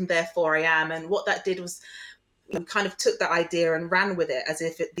think and therefore I am. And what that did was, kind of took that idea and ran with it as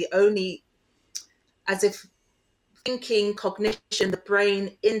if thinking, cognition, the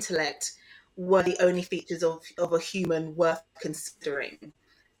brain, intellect were the only features of a human worth considering.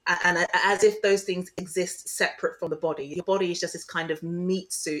 And as if those things exist separate from the body. Your body is just this kind of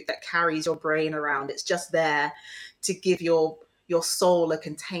meat suit that carries your brain around. It's just there to give your soul a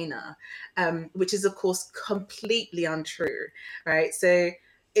container, which is, of course, completely untrue, right? So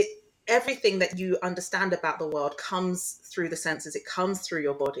everything that you understand about the world comes through the senses. It comes through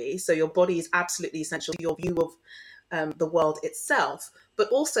your body. So your body is absolutely essential to your view of the world itself. But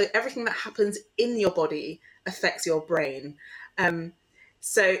also everything that happens in your body affects your brain.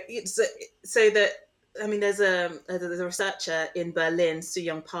 So that, there's a researcher in Berlin,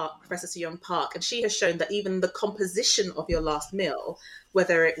 Professor Soo-Young Park, and she has shown that even the composition of your last meal,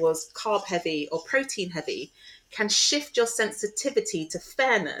 whether it was carb heavy or protein heavy, can shift your sensitivity to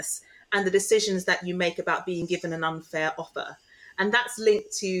fairness and the decisions that you make about being given an unfair offer. And that's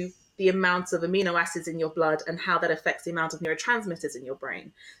linked to the amount of amino acids in your blood and how that affects the amount of neurotransmitters in your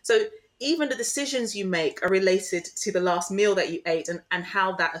brain. So even the decisions you make are related to the last meal that you ate and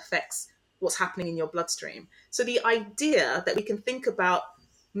how that affects what's happening in your bloodstream. So the idea that we can think about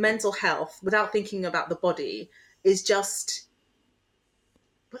mental health without thinking about the body is just,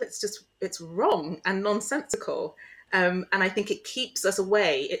 it's wrong and nonsensical. And I think it keeps us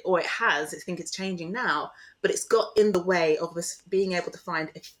away, I think it's changing now, but it's got in the way of us being able to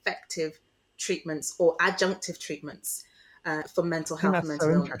find effective treatments or adjunctive treatments for mental health and mental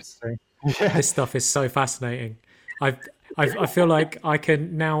illness. Yeah. This stuff is so fascinating. I feel like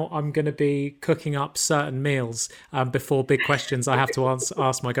I'm going to be cooking up certain meals before big questions I have to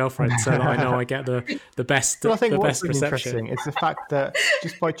ask my girlfriend, so that I know I get the best. Well, I think the what's best really reception. interesting is the fact that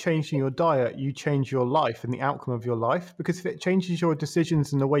just by changing your diet, you change your life and the outcome of your life. Because if it changes your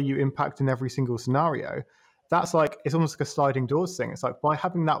decisions and the way you impact in every single scenario, that's like, it's almost like a sliding doors thing. It's like by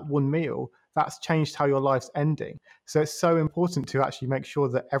having that one meal, that's changed how your life's ending. So it's so important to actually make sure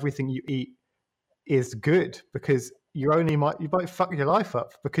that everything you eat is good, because you might fuck your life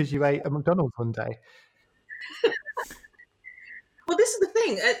up because you ate a McDonald's one day. Well, this is the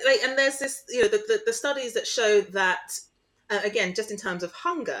thing, and there's this, the studies that show that, again, just in terms of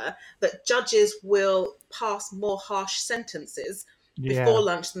hunger, that judges will pass more harsh sentences before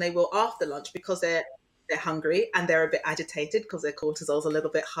lunch than they will after lunch because they're hungry and they're a bit agitated because their cortisol's a little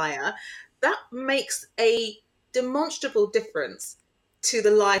bit higher. That makes a demonstrable difference to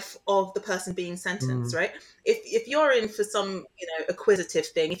the life of the person being sentenced, right? If you're in for some, acquisitive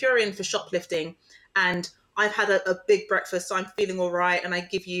thing, if you're in for shoplifting and I've had a big breakfast, so I'm feeling all right, and I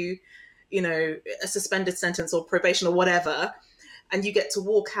give you, a suspended sentence or probation or whatever, and you get to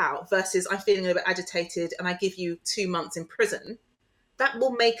walk out versus I'm feeling a bit agitated and I give you 2 months in prison, that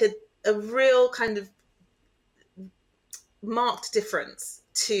will make a real kind of marked difference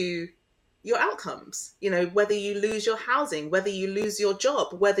to your outcomes, whether you lose your housing, whether you lose your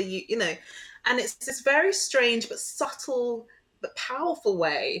job, whether and it's this very strange but subtle but powerful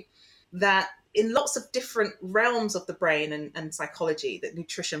way that in lots of different realms of the brain and psychology that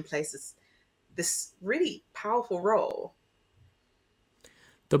nutrition plays this really powerful role.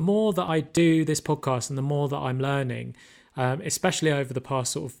 The more that I do this podcast and the more that I'm learning, especially over the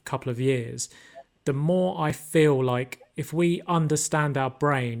past sort of couple of years, the more I feel like if we understand our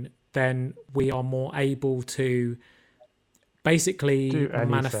brain, then we are more able to basically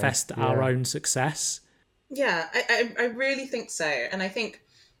manifest our own success. Yeah, I really think so. And I think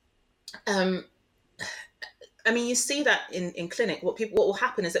I mean, you see that in clinic. What will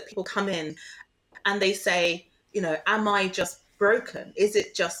happen is that people come in and they say, you know, am I just broken? Is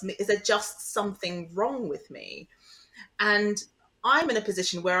it just me? Is there just something wrong with me? And I'm in a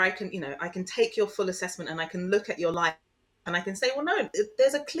position where I can, you know, I can take your full assessment and I can look at your life and I can say, well, no,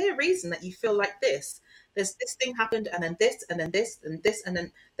 there's a clear reason that you feel like this. There's this thing happened, and then this, and then this, and this, and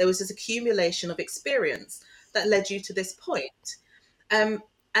then there was this accumulation of experience that led you to this point.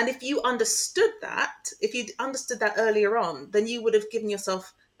 And if you understood that, if you'd understood that earlier on, then you would have given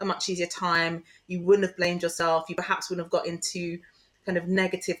yourself a much easier time. You wouldn't have blamed yourself. You perhaps wouldn't have got into kind of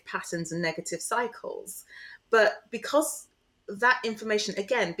negative patterns and negative cycles. But because that information,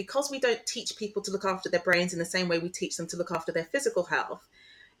 again, because we don't teach people to look after their brains in the same way we teach them to look after their physical health,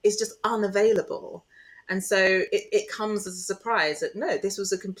 is just unavailable. And so it comes as a surprise that no, this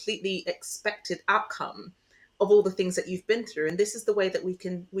was a completely expected outcome of all the things that you've been through, and this is the way that we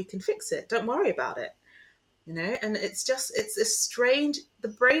can fix it. Don't worry about it, you know. And it's a strange. The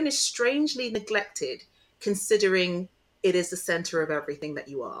brain is strangely neglected, considering it is the center of everything that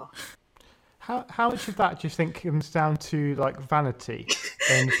you are. How much of that do you think comes down to like vanity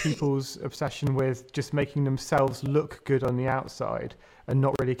and people's obsession with just making themselves look good on the outside and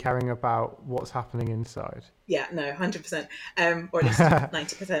not really caring about what's happening inside? Yeah, no, 100%, or at least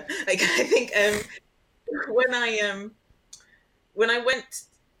 90%. Like I think when I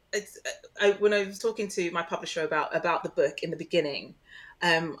was talking to my publisher about the book in the beginning,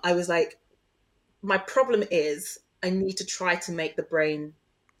 I was like, my problem is I need to try to make the brain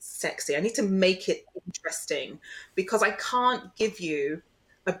sexy. I need to make it interesting, because I can't give you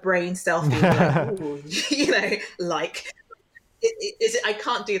a brain selfie like, ooh, you know, like I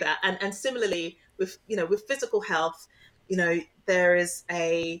can't do that. And similarly with, you know, with physical health, you know, you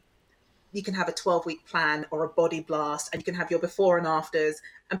can have a 12-week plan or a body blast, and you can have your before and afters,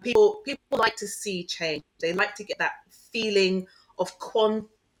 and people like to see change. They like to get that feeling of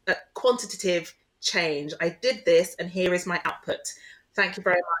quantitative change. I did this and here is my output. Thank you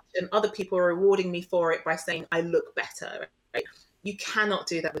very much. And other people are rewarding me for it by saying I look better. Right? You cannot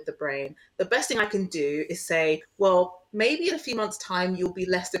do that with the brain. The best thing I can do is say, well, maybe in a few months' time, you'll be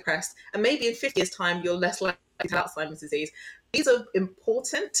less depressed. And maybe in 50 years' time, you're less likely to have Alzheimer's disease. These are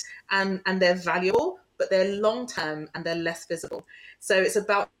important and they're valuable, but they're long-term and they're less visible. So it's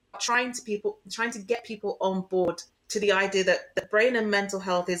about trying to get people on board to the idea that the brain and mental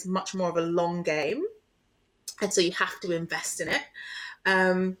health is much more of a long game. And so you have to invest in it.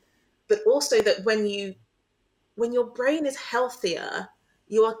 But also that when your brain is healthier,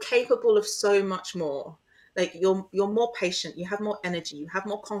 you are capable of so much more. Like you're more patient, you have more energy, you have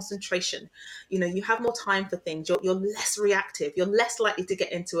more concentration, you know, you have more time for things, you're less reactive, you're less likely to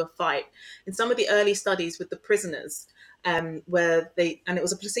get into a fight. In some of the early studies with the prisoners, where and it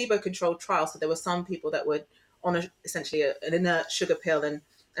was a placebo-controlled trial, so there were some people that were on essentially an inert sugar pill and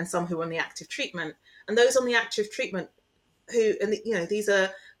some who were on the active treatment. And those on the active treatment you know, these are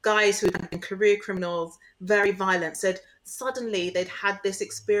guys who had been career criminals, very violent, said suddenly they'd had this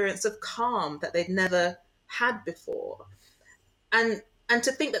experience of calm that they'd never had before. And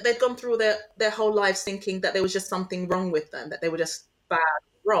to think that they'd gone through their whole lives thinking that there was just something wrong with them, that they were just bad,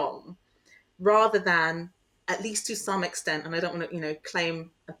 wrong, rather than, at least to some extent, and I don't want to, you know,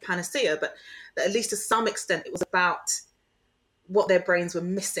 claim a panacea, but that at least to some extent it was about what their brains were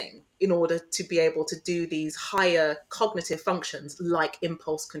missing in order to be able to do these higher cognitive functions like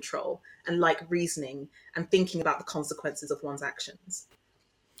impulse control and like reasoning and thinking about the consequences of one's actions.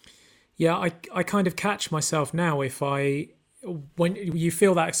 Yeah, I kind of catch myself now when you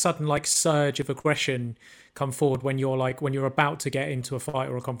feel that sudden like surge of aggression come forward when you're about to get into a fight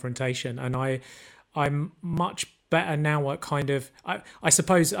or a confrontation, and I'm much better now at kind of I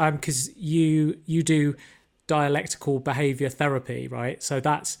suppose because you do dialectical behavior therapy, right? So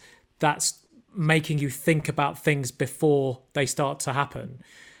that's making you think about things before they start to happen,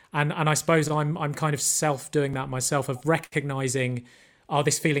 and I suppose I'm kind of doing that myself, of recognizing, oh,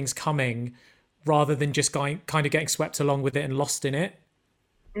 this feeling's coming, rather than just kind of getting swept along with it and lost in it.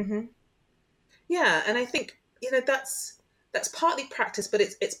 Mm-hmm. Yeah, and I think, you know, that's partly practice, but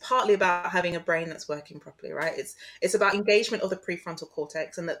it's partly about having a brain that's working properly, right? It's about engagement of the prefrontal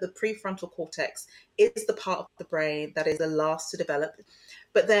cortex, and that the prefrontal cortex is the part of the brain that is the last to develop.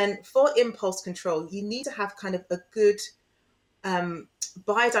 But then for impulse control, you need to have kind of a good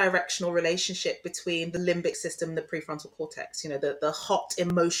bidirectional relationship between the limbic system and the prefrontal cortex, you know, the hot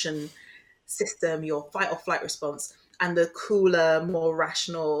emotion system, your fight or flight response, and the cooler, more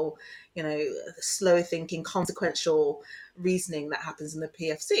rational, you know, slow thinking, consequential reasoning that happens in the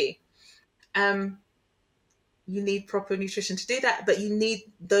PFC. you need proper nutrition to do that, but you need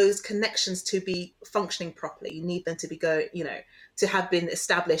those connections to be functioning properly. You need them to be to have been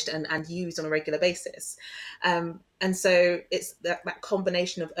established and used on a regular basis. And so it's that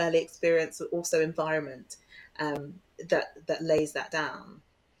combination of early experience, but also environment, that lays that down.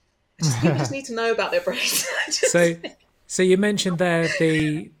 People just need to know about their brains. So you mentioned there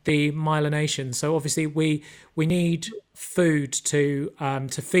the myelination. So obviously we need food to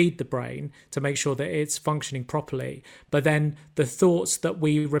feed the brain to make sure that it's functioning properly. But then the thoughts that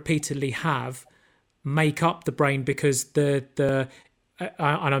we repeatedly have make up the brain, because and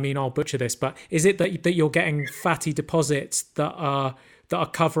I mean, I'll butcher this, but is it that you're getting fatty deposits that are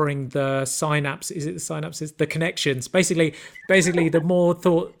covering the synapse? Is it the synapses, the connections? Basically,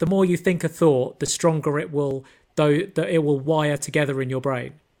 the more you think a thought, the stronger it will wire together in your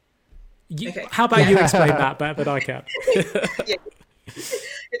brain. Okay. How about you explain that better than I can? Yeah.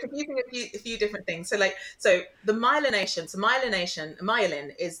 You're confusing a few different things. So the myelination. So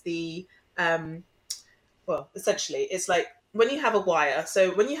myelin is the essentially it's like when you have a wire.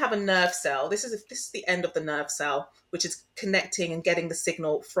 So when you have a nerve cell, this is the end of the nerve cell, which is connecting and getting the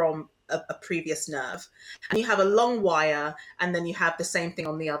signal from a previous nerve. And you have a long wire, and then you have the same thing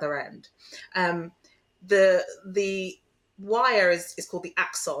on the other end. The wire is called the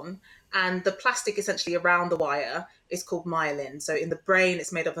axon, and the plastic essentially around the wire is called myelin. So in the brain,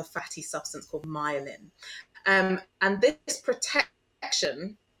 it's made of a fatty substance called myelin. And this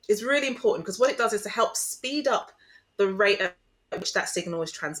protection is really important, because what it does is to help speed up the rate at which that signal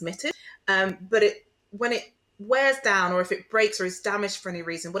is transmitted. But when it wears down, or if it breaks or is damaged for any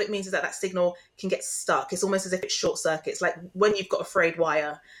reason, what it means is that signal can get stuck. It's almost as if it short circuits, like when you've got a frayed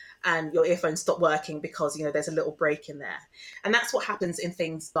wire and your earphones stop working because there's a little break in there. And that's what happens in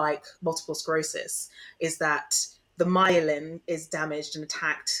things like multiple sclerosis, is that the myelin is damaged and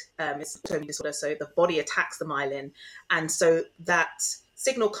attacked. It's an autoimmune disorder, so the body attacks the myelin, and so that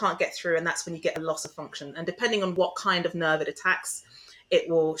signal can't get through, and that's when you get a loss of function. And depending on what kind of nerve it attacks, it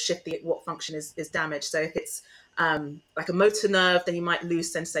will shift what function is damaged. So if it's like a motor nerve, then you might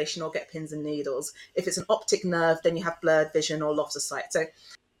lose sensation or get pins and needles. If it's an optic nerve, then you have blurred vision or loss of sight. So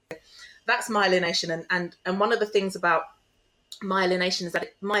that's myelination. And one of the things about myelination is that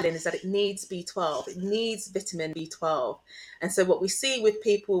it needs B12. It needs vitamin B12. And so what we see with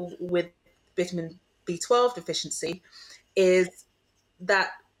people with vitamin B12 deficiency is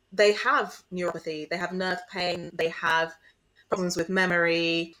that they have neuropathy, they have nerve pain, they have problems with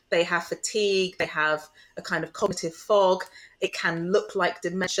memory, they have fatigue, they have a kind of cognitive fog. It can look like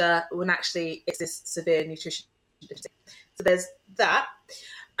dementia when actually it's this severe nutrition deficiency. So there's that.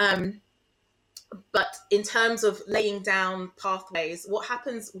 But in terms of laying down pathways, what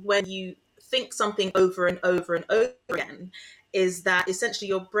happens when you think something over and over and over again is that essentially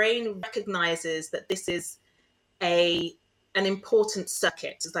your brain recognizes that this is an important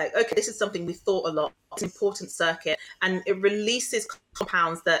circuit. It's like, okay, this is something we thought a lot, it's an important circuit, and it releases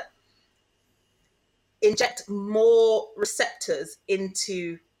compounds that inject more receptors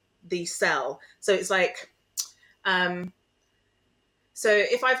into the cell. So it's like, so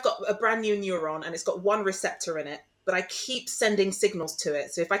if I've got a brand new neuron and it's got one receptor in it, but I keep sending signals to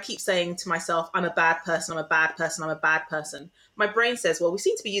it. So if I keep saying to myself, I'm a bad person, I'm a bad person, I'm a bad person, my brain says, well, we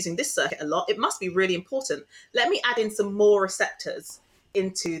seem to be using this circuit a lot. It must be really important. Let me add in some more receptors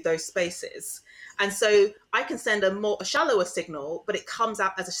into those spaces. And so I can send a shallower signal, but it comes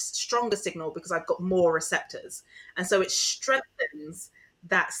out as a stronger signal because I've got more receptors. And so it strengthens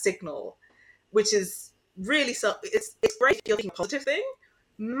that signal, which is really it's great if you're thinking a positive thing,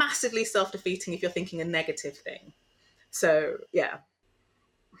 massively self-defeating if you're thinking a negative thing. So yeah,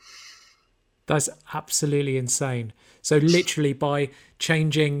 that's absolutely insane. So literally by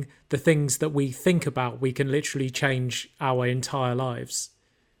changing the things that we think about, we can literally change our entire lives.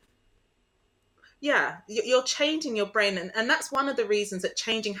 Yeah, you're changing your brain, and that's one of the reasons that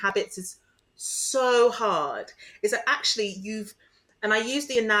changing habits is so hard, is that actually and I use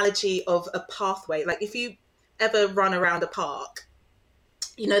the analogy of a pathway. Like if you ever run around a park,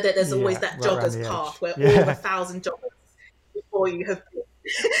 you know that there's always that jogger's path where all 1,000 joggers before you have been.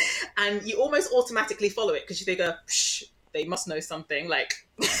 And you almost automatically follow it because you figure, they must know something. Like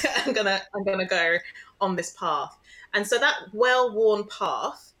I'm gonna go on this path. And so that well-worn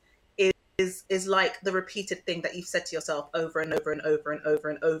path is like the repeated thing that you've said to yourself over and over and over and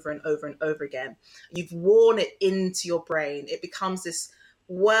over and over and over and over again. You've worn it into your brain. It becomes this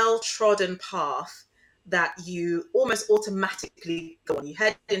well-trodden path that you almost automatically go on. You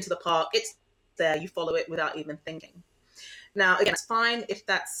head into the park, it's there, you follow it without even thinking. Now, again, it's fine if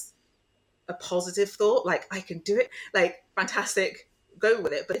that's a positive thought, like I can do it, like fantastic, go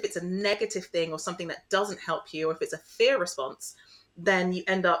with it. But if it's a negative thing or something that doesn't help you, or if it's a fear response, then you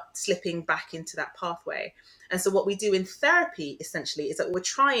end up slipping back into that pathway. And so what we do in therapy essentially is that we're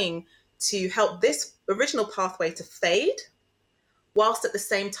trying to help this original pathway to fade, whilst at the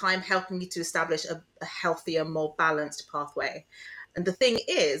same time helping you to establish a healthier, more balanced pathway. And the thing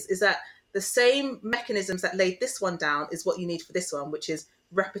is that the same mechanisms that laid this one down is what you need for this one, which is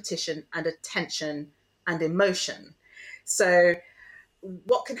repetition and attention and emotion. So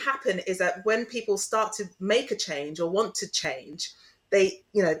what can happen is that when people start to make a change or want to change,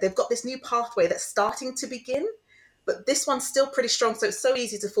 they've got this new pathway that's starting to begin, but this one's still pretty strong. So it's so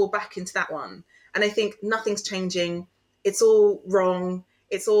easy to fall back into that one. And I think nothing's changing. It's all wrong.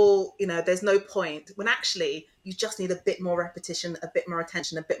 It's all, there's no point, when actually you just need a bit more repetition, a bit more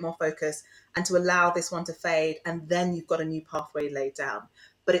attention, a bit more focus, and to allow this one to fade. And then you've got a new pathway laid down,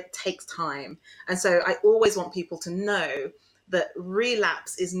 but it takes time. And so I always want people to know that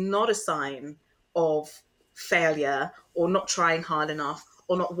relapse is not a sign of failure or not trying hard enough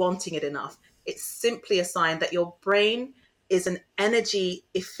or not wanting it enough. It's simply a sign that your brain is an energy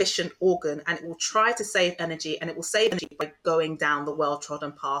efficient organ, and it will try to save energy, and it will save energy by going down the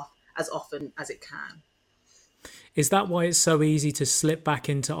well-trodden path as often as it can. Is that why it's so easy to slip back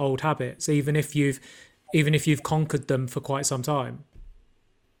into old habits, even if you've conquered them for quite some time?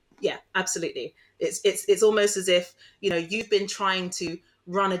 Yeah, absolutely. It's almost as if, you've been trying to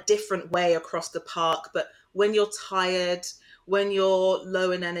run a different way across the park, but when you're tired, when you're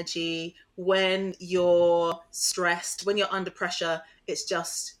low in energy, when you're stressed, when you're under pressure, it's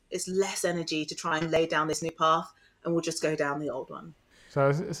less energy to try and lay down this new path, and we'll just go down the old one. So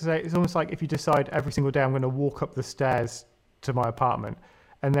it's almost like if you decide every single day I'm going to walk up the stairs to my apartment,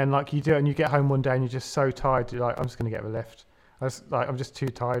 and then like you do it and you get home one day and you're just so tired, you're like, I'm just going to get a lift. I'm just too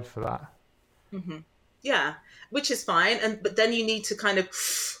tired for that. Mm-hmm. Yeah, which is fine. But then you need to kind of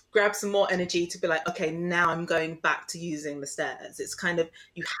grab some more energy to be like, okay, now I'm going back to using the stairs. It's kind of,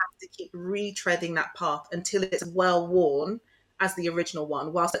 you have to keep retreading that path until it's well worn as the original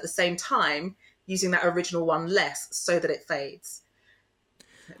one, whilst at the same time using that original one less so that it fades.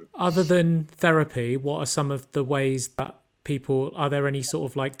 Other than therapy, what are some of the ways that are there any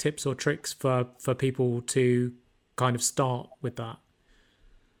sort of like tips or tricks for people to kind of start with that?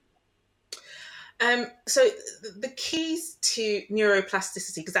 So the keys to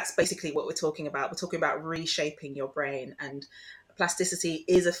neuroplasticity, because that's basically what we're talking about. We're talking about reshaping your brain, and plasticity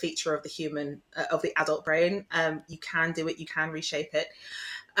is a feature of the adult brain. You can do it, you can reshape it.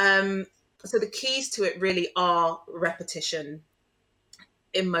 So the keys to it really are repetition,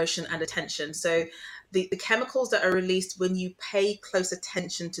 emotion, and attention. So the chemicals that are released when you pay close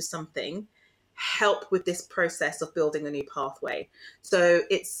attention to something help with this process of building a new pathway. So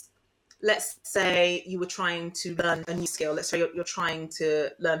let's say you were trying to learn a new skill. Let's say you're trying to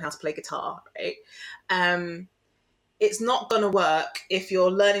learn how to play guitar, right? It's not going to work if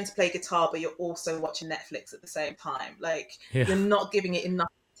you're learning to play guitar, but you're also watching Netflix at the same time. You're not giving it enough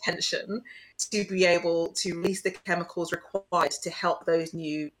attention to be able to release the chemicals required to help those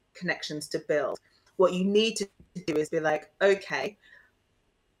new connections to build. What you need to do is be like, okay,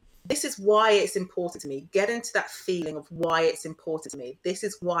 this is why it's important to me. Get into that feeling of why it's important to me. This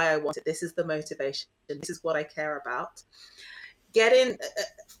is why I want it. This is the motivation. This is what I care about. Get in,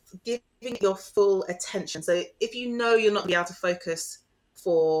 giving your full attention. So if you know you're not going to be able to focus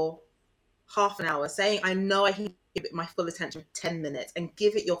for half an hour, saying, I know I can give it my full attention for 10 minutes, and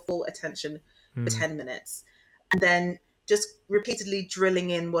give it your full attention for 10 minutes. And then just repeatedly drilling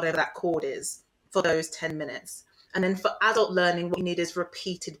in whatever that chord is for those 10 minutes. And then for adult learning, what you need is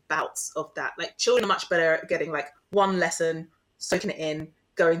repeated bouts of that. Like, children are much better at getting like one lesson, soaking it in,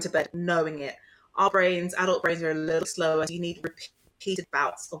 going to bed, knowing it. Our brains, adult brains, are a little slower. So you need repeated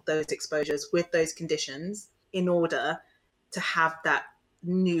bouts of those exposures with those conditions in order to have that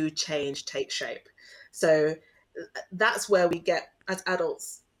new change take shape. So that's where we get, as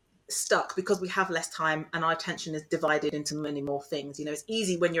adults, stuck, because we have less time and our attention is divided into many more things. It's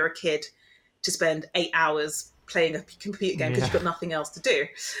easy when you're a kid to spend 8 hours playing a computer game because you've got nothing else to do.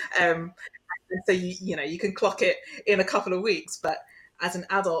 So you can clock it in a couple of weeks, but as an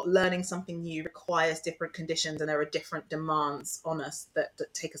adult, learning something new requires different conditions, and there are different demands on us that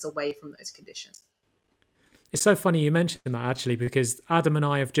take us away from those conditions. It's so funny you mentioned that, actually, because Adam and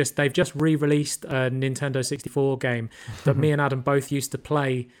I they've just re-released a Nintendo 64 game that me and Adam both used to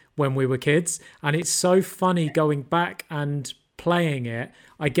play when we were kids. And it's so funny going back and playing it.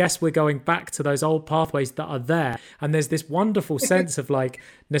 I guess we're going back to those old pathways that are there. And there's this wonderful sense of like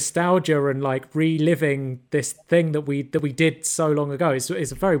nostalgia and like reliving this thing that we did so long ago. It's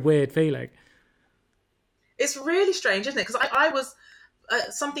a very weird feeling. It's really strange, isn't it? Because I was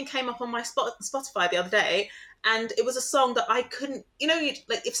something came up on my Spotify the other day, and it was a song that I couldn't,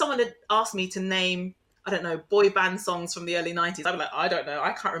 like if someone had asked me to name, I don't know, boy band songs from the early 90s, I'd be like, I don't know,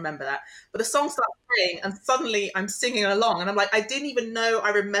 I can't remember that. But the song starts playing and suddenly I'm singing along and I'm like, I didn't even know I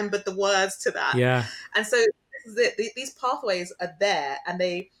remembered the words to that. Yeah. And so this is it. These pathways are there, and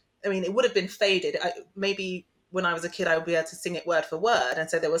it would have been faded. Maybe when I was a kid, I would be able to sing it word for word. And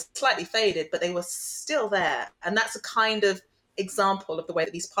so they were slightly faded, but they were still there. And that's a kind of example of the way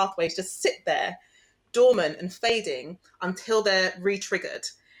that these pathways just sit there, dormant and fading until they're re-triggered.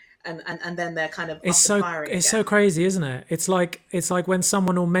 And then they're kind of firing it's so crazy, isn't it? It's like when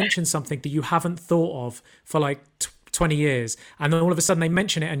someone will mention something that you haven't thought of for like 20 years, and then all of a sudden they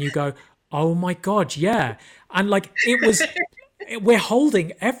mention it and you go, oh my God, yeah. And like it was we're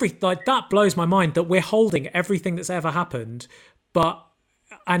holding like that blows my mind that we're holding everything that's ever happened,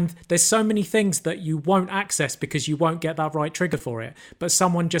 and there's so many things that you won't access because you won't get that right trigger for it. But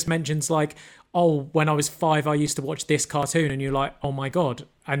someone just mentions like, oh, when I was 5, I used to watch this cartoon, and you're like, oh my God.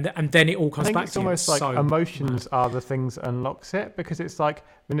 And then it all comes back to you. It's almost like emotions are the things that unlocks it, because it's like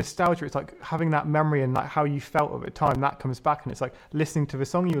the nostalgia, it's like having that memory and like how you felt at the time, that comes back, and it's like listening to the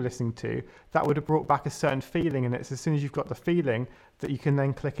song you were listening to, that would have brought back a certain feeling, and it's as soon as you've got the feeling that you can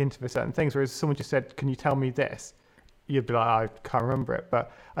then click into the certain things. Whereas someone just said, can you tell me this? You'd be like, I can't remember it.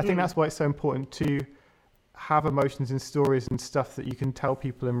 But I think that's why it's so important to have emotions and stories and stuff that you can tell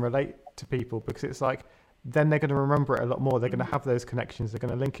people and relate to people, because it's like then they're going to remember it a lot more. They're going to have those connections. They're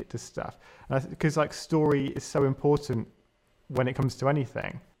going to link it to stuff, because like story is so important when it comes to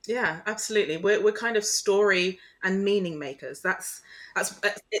anything. Yeah, absolutely. We're kind of story and meaning makers.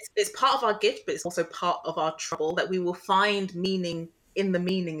 It's part of our gift, but it's also part of our trouble, that we will find meaning in the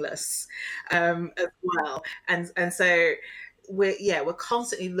meaningless as well. And so we're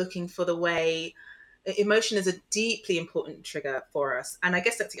constantly looking for the way. Emotion is a deeply important trigger for us. And I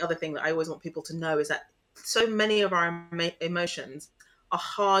guess that's the other thing that I always want people to know, is that so many of our emotions are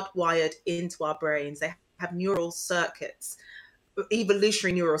hardwired into our brains. They have neural circuits,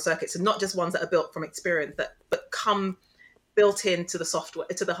 evolutionary neural circuits, and not just ones that are built from experience, but come built into the software,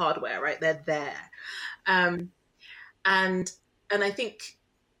 to the hardware, right? They're there. And I think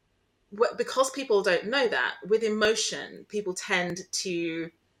because people don't know that, with emotion, people tend to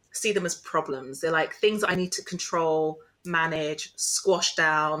see them as problems. They're like things that I need to control, manage, squash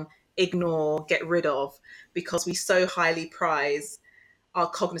down, ignore, get rid of, because we so highly prize our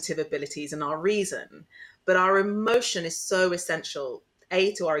cognitive abilities and our reason. But our emotion is so essential,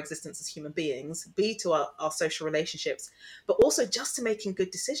 A, to our existence as human beings, B, to our social relationships, but also just to making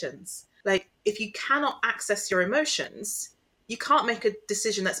good decisions. Like, if you cannot access your emotions, you can't make a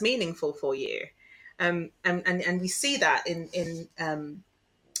decision that's meaningful for you. And we see that in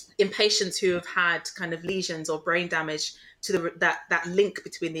patients who have had kind of lesions or brain damage to that link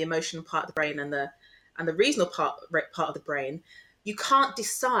between the emotional part of the brain and the reasonable part of the brain. You can't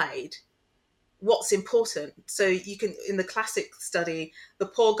decide what's important. So you can, in the classic study, the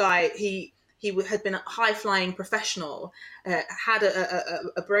poor guy, he had been a high-flying professional, had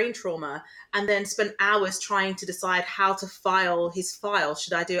a brain trauma, and then spent hours trying to decide how to file his file.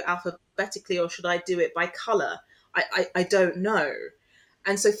 Should I do it alphabetically or should I do it by color? I don't know.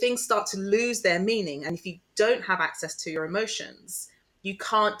 And so things start to lose their meaning. And if you don't have access to your emotions, you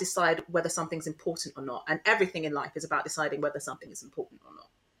can't decide whether something's important or not. And everything in life is about deciding whether something is important or not.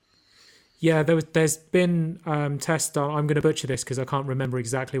 Yeah, there's been tests on, I'm going to butcher this because I can't remember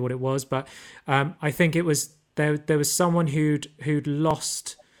exactly what it was, but I think it was, there was someone who'd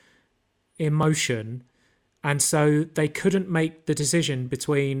lost emotion, and so they couldn't make the decision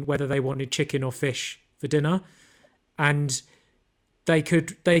between whether they wanted chicken or fish for dinner, and they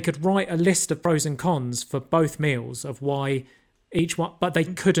could write a list of pros and cons for both meals of why each one, but they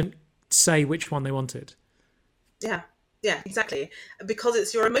couldn't say which one they wanted. Yeah, exactly. Because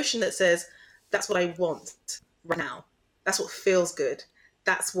it's your emotion that says, that's what I want right now. That's what feels good.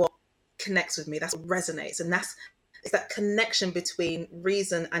 That's what connects with me. That's what resonates. And it's that connection between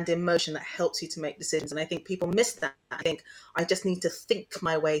reason and emotion that helps you to make decisions. And I think people miss that. I think I just need to think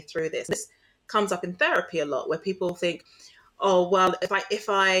my way through this. This comes up in therapy a lot, where people think, oh, well, if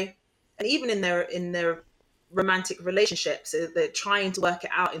I, and even in their romantic relationships, they're trying to work it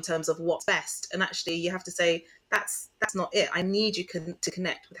out in terms of what's best. And actually you have to say, that's not it. I need you to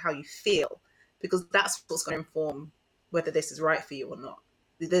connect with how you feel, because that's what's going to inform whether this is right for you or not.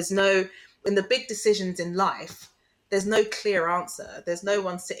 In the big decisions in life, there's no clear answer. There's no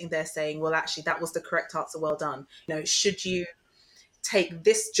one sitting there saying, well, actually, that was the correct answer. Well done. Should you take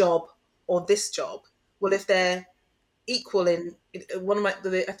this job or this job? Well, if they're equal in one of my, do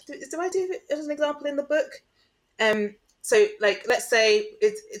I do it as an example in the book? So like, let's say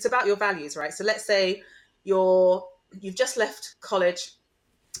it's about your values, right? So let's say you've just left college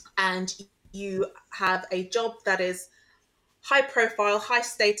and you have a job that is high profile, high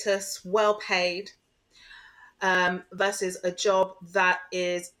status, well paid, versus a job that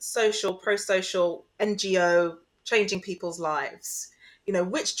is social, pro-social, NGO, changing people's lives. You know,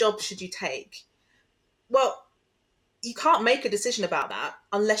 which job should you take? Well, you can't make a decision about that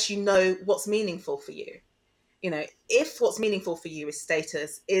unless you know what's meaningful for you. You know, if what's meaningful for you is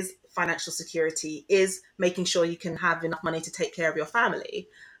status, is financial security, is making sure you can have enough money to take care of your family,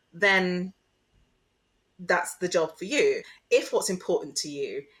 then that's the job for you. If what's important to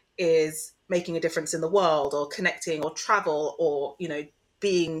you is making a difference in the world, or connecting, or travel, or, you know,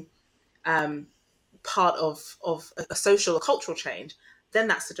 being part of a social or cultural change, then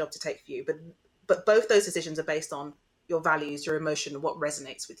that's the job to take for you. But both those decisions are based on your values, your emotion, what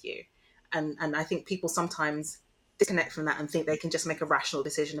resonates with you. And I think people sometimes disconnect from that and think they can just make a rational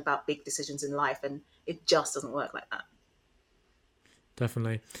decision about big decisions in life, and it just doesn't work like that.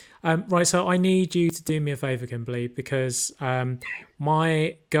 Definitely. Right, so I need you to do me a favour, Kimberly, because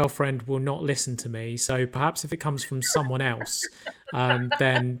my girlfriend will not listen to me. So perhaps if it comes from someone else,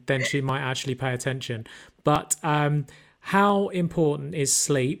 then she might actually pay attention. But how important is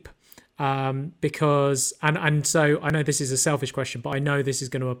sleep? Because and so I know this is a selfish question, but I know this is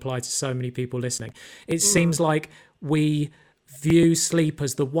going to apply to so many people listening. It seems like we view sleep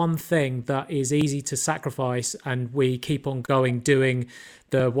as the one thing that is easy to sacrifice, and we keep on going doing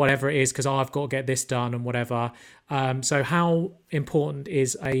the whatever it is because I've got to get this done and whatever. So how important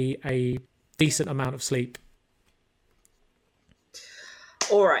is a decent amount of sleep?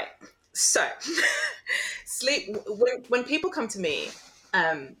 All right, so sleep, when people come to me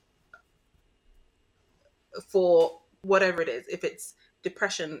for whatever it is, if it's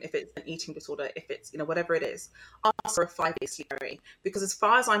depression, if it's an eating disorder, if it's, you know, whatever it is, ask for a 5-day sleep diary. Because as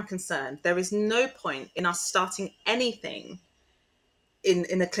far as I'm concerned, there is no point in us starting anything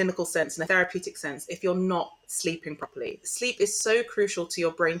in a clinical sense, in a therapeutic sense, if you're not sleeping properly. Sleep is so crucial to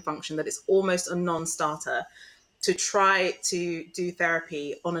your brain function that it's almost a non-starter to try to do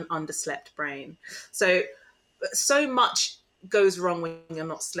therapy on an underslept brain. So much goes wrong when you're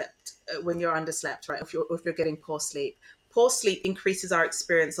not slept, when you're underslept, right? If you're getting poor sleep. Poor sleep increases our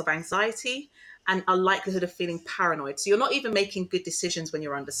experience of anxiety and our likelihood of feeling paranoid. So you're not even making good decisions when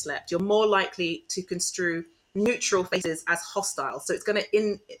you're underslept. You're more likely to construe neutral phases as hostile. So it's going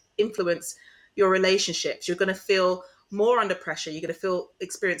to influence your relationships. You're going to feel more under pressure. You're going to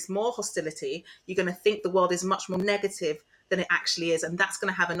experience more hostility. You're going to think the world is much more negative than it actually is. And that's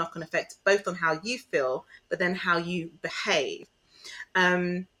going to have a knock-on effect both on how you feel, but then how you behave.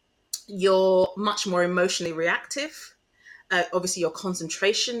 You're much more emotionally reactive. Obviously, your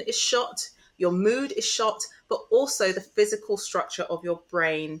concentration is shot, your mood is shot, but also the physical structure of your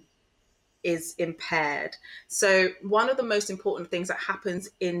brain is impaired. So one of the most important things that happens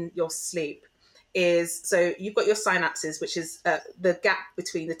in your sleep is, so you've got your synapses, which is the gap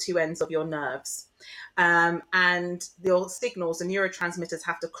between the two ends of your nerves. And your signals, the neurotransmitters,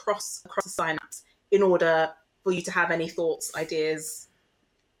 have to cross the synapse in order for you to have any thoughts, ideas,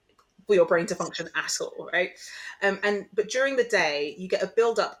 for your brain to function at all, right? But during the day, you get a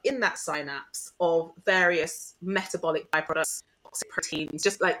buildup in that synapse of various metabolic byproducts, toxic proteins,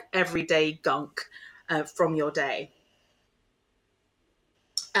 just like everyday gunk from your day.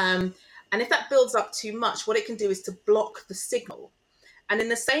 And if that builds up too much, what it can do is to block the signal. And in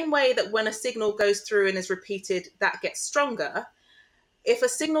the same way that when a signal goes through and is repeated, that gets stronger, if a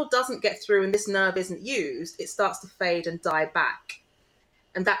signal doesn't get through and this nerve isn't used, it starts to fade and die back.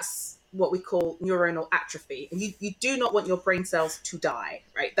 And that's what we call neuronal atrophy. And you do not want your brain cells to die,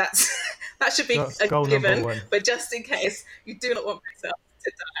 right? That should be a given, but just in case, you do not want brain cells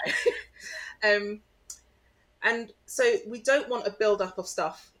to die. And so we don't want a buildup of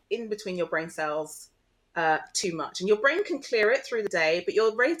stuff in between your brain cells too much. And your brain can clear it through the day, but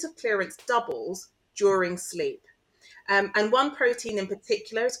your rate of clearance doubles during sleep. And one protein in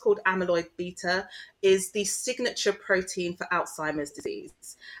particular is called amyloid beta, is the signature protein for Alzheimer's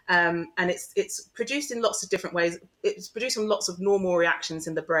disease. And it's produced in lots of different ways. It's produced from lots of normal reactions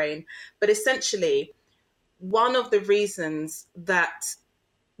in the brain. But essentially, one of the reasons that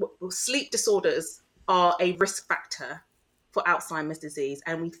sleep disorders are a risk factor for Alzheimer's disease,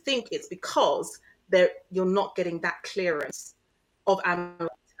 and we think it's because you're not getting that clearance of amyloid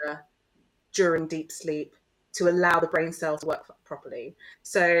beta during deep sleep to allow the brain cells to work properly.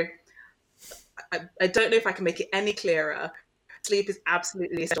 So I don't know if I can make it any clearer. Sleep is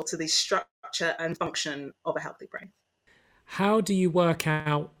absolutely essential to the structure and function of a healthy brain. How do you work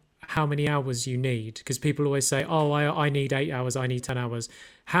out how many hours you need? Because people always say, oh, I need 8 hours, I need 10 hours.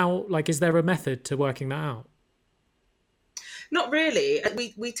 How, like, is there a method to working that out? Not really.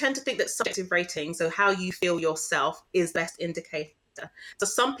 We tend to think that subjective rating, so how you feel yourself, is best indicator. So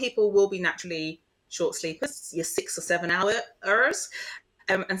some people will be naturally short sleepers, your 6 or 7 hours,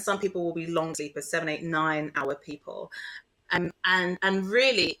 and some people will be long sleepers, 7, 8, 9 hour people. And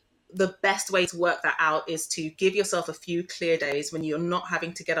really, the best way to work that out is to give yourself a few clear days when you're not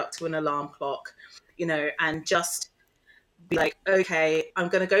having to get up to an alarm clock, and just be like, okay, I'm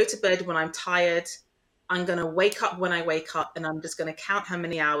going to go to bed when I'm tired. I'm going to wake up when I wake up, and I'm just going to count how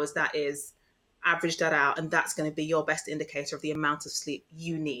many hours that is, average that out, and that's going to be your best indicator of the amount of sleep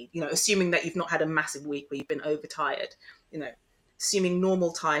you need, assuming that you've not had a massive week where you've been overtired, assuming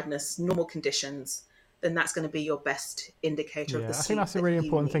normal tiredness, normal conditions, then that's going to be your best indicator of the sleep. I think that's a really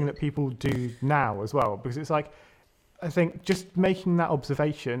important thing that people do now as well, because it's like, I think just making that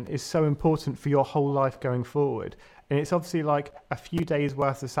observation is so important for your whole life going forward. And it's obviously like a few days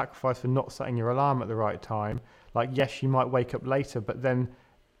worth of sacrifice for not setting your alarm at the right time. Like, yes, you might wake up later, but then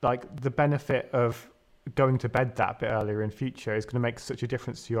like the benefit of going to bed that bit earlier in future is going to make such a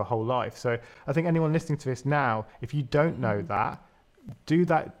difference to your whole life. So I think anyone listening to this now, if you don't know that, do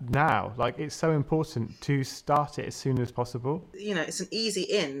that now. Like, it's so important to start it as soon as possible. It's an easy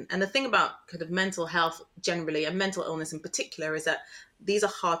in. And the thing about kind of mental health generally, and mental illness in particular, is that these are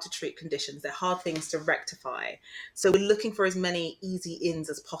hard to treat conditions. They're hard things to rectify. So we're looking for as many easy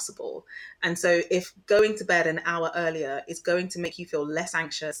ins as possible. And so if going to bed an hour earlier is going to make you feel less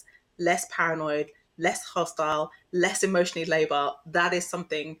anxious, less paranoid, less hostile, less emotionally labile, that is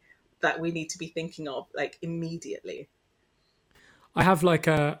something that we need to be thinking of, like, immediately. I have like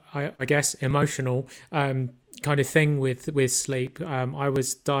I guess, emotional kind of thing with sleep. I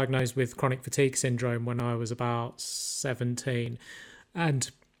was diagnosed with chronic fatigue syndrome when I was about 17. And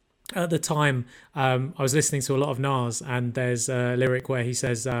at the time, I was listening to a lot of Nas, and there's a lyric where he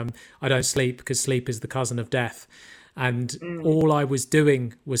says, I don't sleep because sleep is the cousin of death. And all I was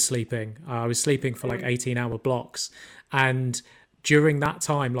doing was sleeping. I was sleeping for like 18-hour blocks. And during that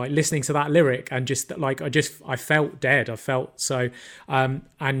time, like listening to that lyric, and just like I felt dead. I felt so,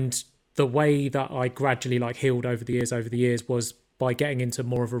 and the way that I gradually like healed over the years was by getting into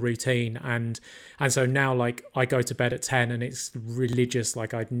more of a routine, and so now like I go to bed at 10 and it's religious.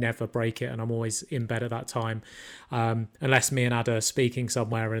 Like, I'd never break it, and I'm always in bed at that time, unless me and Ada are speaking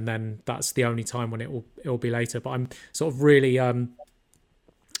somewhere, and then that's the only time when it will be later. But I'm sort of really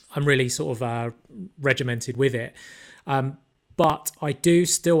sort of regimented with it. But I do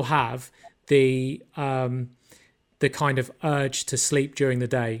still have the kind of urge to sleep during the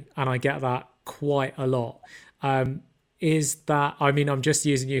day, and I get that quite a lot. Is that, I mean, I'm just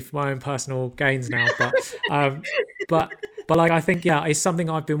using you for my own personal gains now, but like, I think, yeah, it's something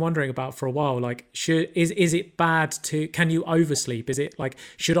I've been wondering about for a while. Like, is it bad can you oversleep? Is it like,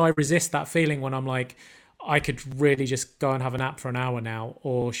 should I resist that feeling when I'm like, I could really just go and have a nap for an hour now,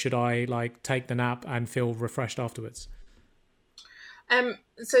 or should I like take the nap and feel refreshed afterwards?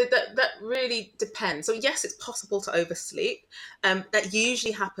 So that really depends. So yes, it's possible to oversleep. That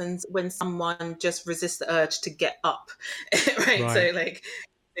usually happens when someone just resists the urge to get up, right? So like,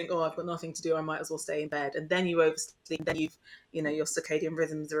 think, oh, I've got nothing to do, I might as well stay in bed, and then you oversleep. Then your circadian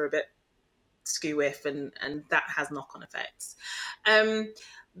rhythms are a bit skew-iff, and that has knock-on effects.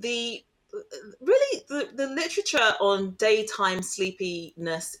 The literature on daytime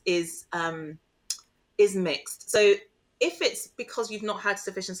sleepiness is mixed. So if it's because you've not had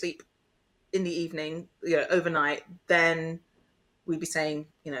sufficient sleep in the evening, overnight, then we'd be saying,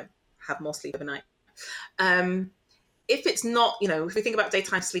 have more sleep overnight. If it's not, if we think about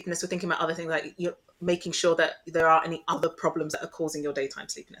daytime sleepiness, we're thinking about other things, like you're making sure that there are any other problems that are causing your daytime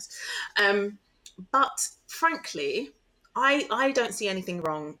sleepiness. But frankly, I don't see anything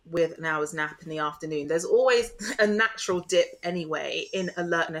wrong with an hour's nap in the afternoon. There's always a natural dip anyway in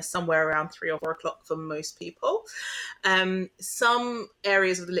alertness somewhere around 3 or 4 o'clock for most people. Some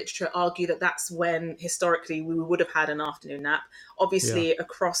areas of the literature argue that that's when historically we would have had an afternoon nap. Obviously,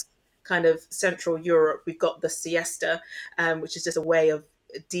 across kind of Central Europe, we've got the siesta, which is just a way of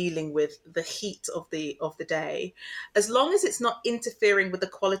dealing with the heat of the day, as long as it's not interfering with the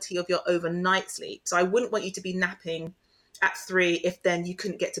quality of your overnight sleep. So I wouldn't want you to be napping at 3 if then you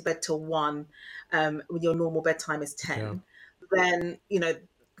couldn't get to bed till 1 when your normal bedtime is 10. Then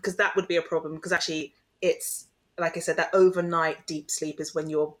because that would be a problem, because actually it's, like I said, that overnight deep sleep is when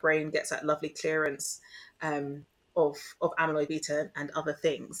your brain gets that lovely clearance of amyloid beta and other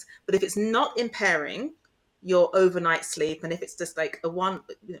things. But if it's not impairing your overnight sleep, and if it's just like a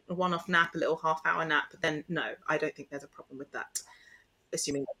one-off nap, a little half-hour nap, then no, I don't think there's a problem with that.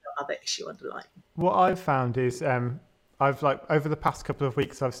 assuming there's no other issue underlying. What I've found is I've like over the past couple of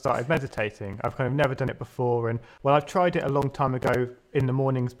weeks I've started meditating. I've kind of never done it before, and well, I've tried it a long time ago in the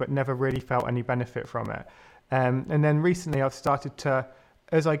mornings, but never really felt any benefit from it. And then recently I've started to,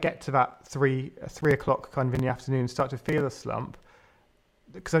 as I get to that three o'clock kind of in the afternoon, start to feel a slump,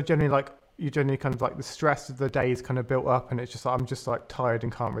 because I generally you generally kind of like the stress of the day is kind of built up, and it's just like I'm just like tired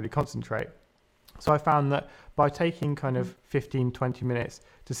and can't really concentrate. So I found that by taking kind of 15-20 minutes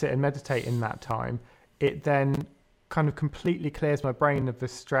to sit and meditate in that time, it then kind of completely clears my brain of the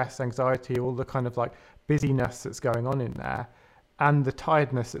stress, anxiety, all the kind of like busyness that's going on in there, and the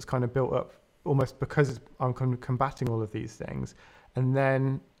tiredness that's kind of built up almost because I'm kind of combating all of these things. And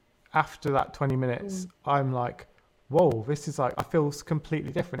then after that 20 minutes, I'm like, whoa, this is like, I feel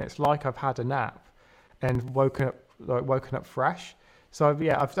completely different. It's like I've had a nap and woken up fresh. So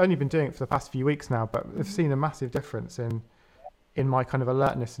I've only been doing it for the past few weeks now, but I've seen a massive difference in my kind of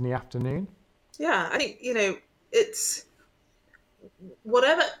alertness in the afternoon. Yeah, I think, it's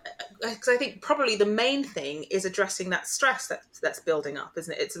whatever, because I think probably the main thing is addressing that stress that's building up,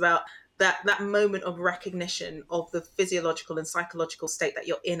 isn't it? It's about that moment of recognition of the physiological and psychological state that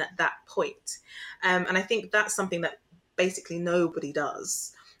you're in at that point. And I think that's something that basically nobody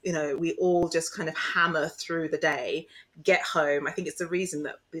does. We all just kind of hammer through the day, get home. I think it's the reason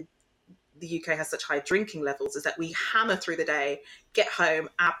that the UK has such high drinking levels, is that we hammer through the day, get home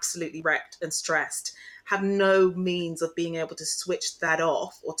absolutely wrecked and stressed, have no means of being able to switch that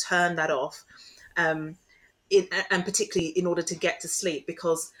off or turn that off, and particularly in order to get to sleep,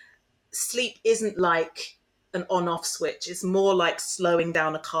 because sleep isn't like an on-off switch. It's more like slowing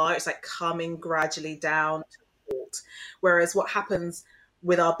down a car. It's like coming gradually down to a halt. Whereas what happens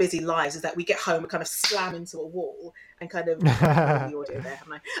with our busy lives is that we get home and kind of slam into a wall and kind of the audio there,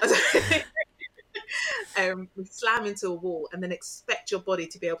 haven't I? We slam into a wall and then expect your body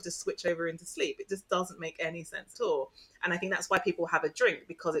to be able to switch over into sleep. It just doesn't make any sense at all. And I think that's why people have a drink,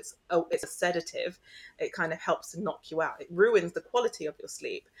 because it's a sedative. It kind of helps to knock you out. It ruins the quality of your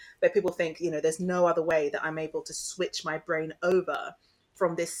sleep. But people think, there's no other way that I'm able to switch my brain over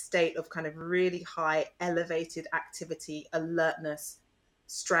from this state of kind of really high elevated activity, alertness,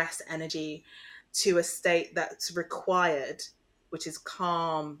 stress, energy, to a state that's required, which is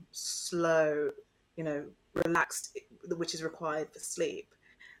calm, slow, relaxed, which is required for sleep.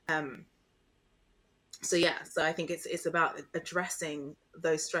 So I think it's about addressing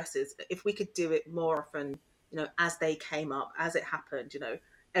those stresses. If we could do it more often, as they came up, as it happened,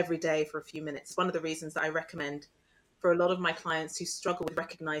 every day for a few minutes. One of the reasons that I recommend for a lot of my clients who struggle with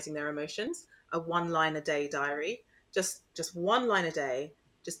recognizing their emotions, a 1 line a day diary, just 1 line a day.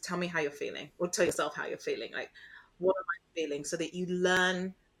 Just tell me how you're feeling, or tell yourself how you're feeling. Like, what am I feeling? So that you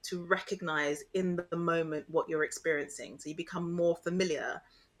learn to recognize in the moment what you're experiencing. So you become more familiar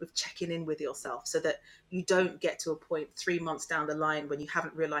with checking in with yourself, so that you don't get to a point 3 months down the line when you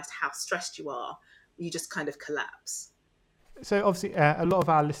haven't realized how stressed you are. You just kind of collapse. So obviously a lot of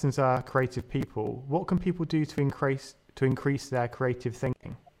our listeners are creative people. What can people do to increase their creative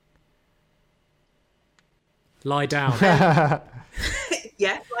thinking? Lie down.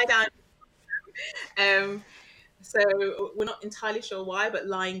 Yeah, lie down. So we're not entirely sure why, but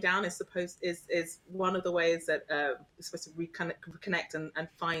lying down is one of the ways that you're supposed to reconnect and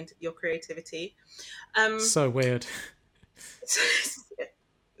find your creativity. So weird.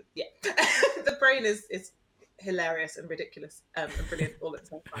 Yeah, the brain is hilarious and ridiculous and brilliant all at the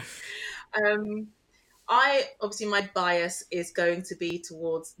same time. Obviously my bias is going to be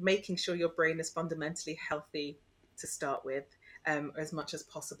towards making sure your brain is fundamentally healthy to start with, as much as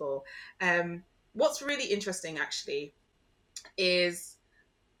possible. What's really interesting actually is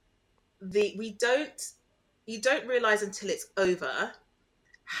you don't realize until it's over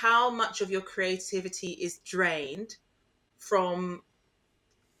how much of your creativity is drained from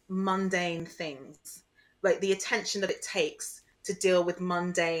mundane things, like the attention that it takes to deal with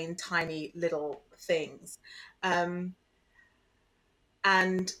mundane, tiny little things. And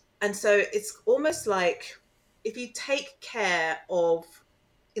so it's almost like, if you take care of,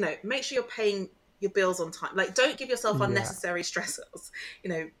 make sure you're paying your bills on time. Like, don't give yourself unnecessary stressors.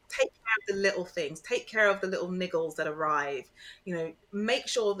 Take care of the little things. Take care of the little niggles that arrive. Make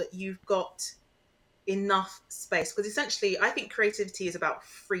sure that you've got enough space, because essentially I think creativity is about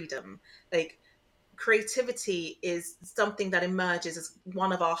freedom. Like, creativity is something that emerges as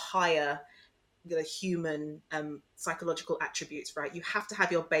one of our higher human psychological attributes, right? You have to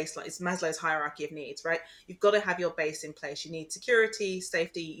have your baseline. It's Maslow's hierarchy of needs, right? You've got to have your base in place. You need security,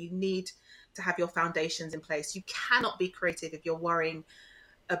 safety. You need to have your foundations in place. You cannot be creative if you're worrying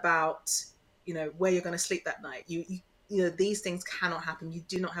about where you're going to sleep that night. these things cannot happen. You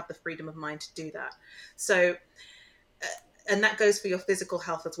do not have the freedom of mind to do that. So, and that goes for your physical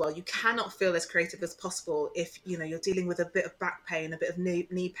health as well. You cannot feel as creative as possible if you're dealing with a bit of back pain, a bit of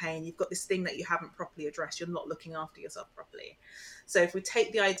knee pain. You've got this thing that you haven't properly addressed. You're not looking after yourself properly. So if we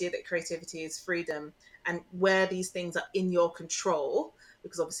take the idea that creativity is freedom, and where these things are in your control,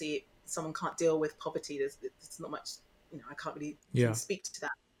 because obviously someone can't deal with poverty, there's not much, I can't really speak to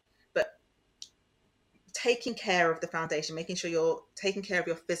that. But taking care of the foundation, making sure you're taking care of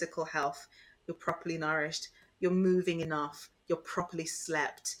your physical health, you're properly nourished, you're moving enough, you're properly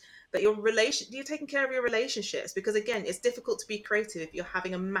slept, that you're taking care of your relationships. Because again, it's difficult to be creative if you're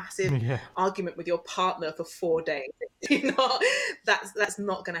having a massive argument with your partner for 4 days. That's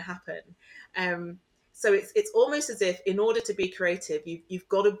not going to happen. So it's almost as if, in order to be creative, you've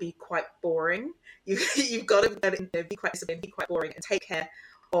got to be quite boring. You've got to be quite disciplined, be quite boring, and take care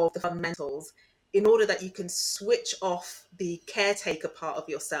of the fundamentals, in order that you can switch off the caretaker part of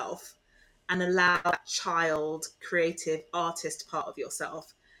yourself and allow that child, creative, artist part of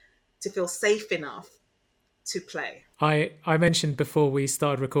yourself to feel safe enough to play. I mentioned before we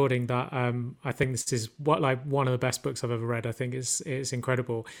started recording that I think this is one of the best books I've ever read. I think it's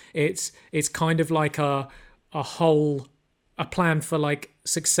incredible. It's kind of like a plan for like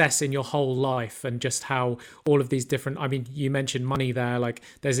success in your whole life, and just how all of these different, I mean, you mentioned money there, like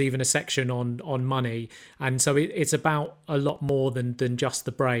there's even a section on money, and so it's about a lot more than just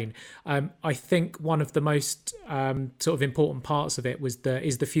the brain. I think one of the most sort of important parts of it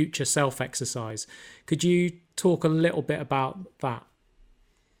is the future self exercise. Could you talk a little bit about that?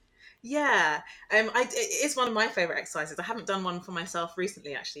 Yeah, it is one of my favorite exercises. I haven't done one for myself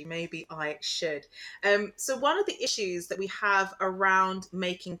recently, actually. Maybe I should. So one of the issues that we have around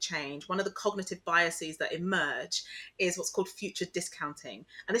making change, one of the cognitive biases that emerge, is what's called future discounting.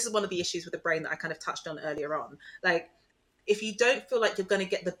 And this is one of the issues with the brain that I kind of touched on earlier on. Like, if you don't feel like you're going to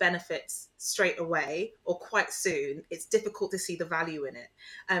get the benefits straight away or quite soon, it's difficult to see the value in it.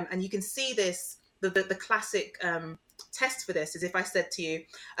 And you can see this, the classic test for this is if I said to you,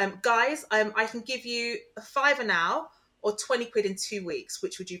 guys, I can give you £5 now or 20 quid in 2 weeks.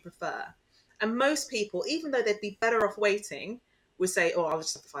 Which would you prefer? And most people, even though they'd be better off waiting, would say, oh, I'll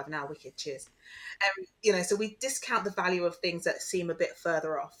just have the £5 now, wicked, cheers. So we discount the value of things that seem a bit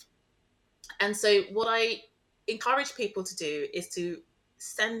further off. And so what I encourage people to do is to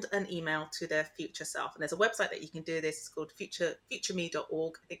send an email to their future self. And there's a website that you can do this. It's called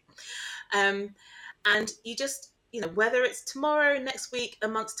futureme.org, I think. And you just, whether it's tomorrow, next week, a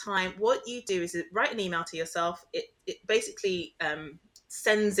month's time, what you do is write an email to yourself. It basically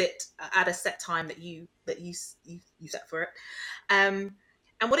sends it at a set time that you set for it.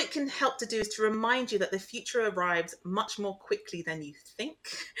 And what it can help to do is to remind you that the future arrives much more quickly than you think.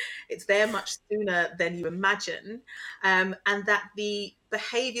 It's there much sooner than you imagine. And that the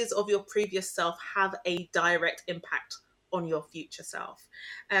behaviors of your previous self have a direct impact on your future self.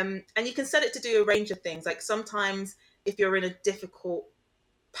 And you can set it to do a range of things. Like sometimes if you're in a difficult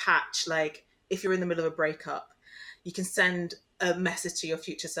patch, like if you're in the middle of a breakup, you can send a message to your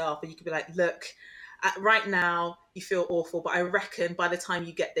future self and you can be like, look, right now you feel awful, but I reckon by the time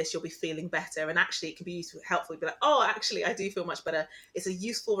you get this, you'll be feeling better. And actually it can be useful, helpful. You'll be like, oh, actually I do feel much better. It's a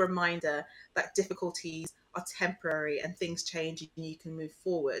useful reminder that difficulties are temporary and things change and you can move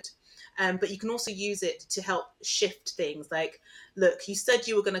forward. But you can also use it to help shift things. Like, look, you said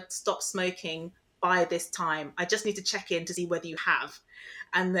you were going to stop smoking by this time. I just need to check in to see whether you have.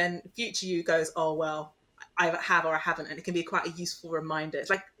 And then future you goes, oh, well, I have or I haven't. And it can be quite a useful reminder. It's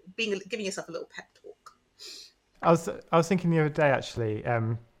like giving yourself a little pep talk. I was thinking the other day, actually,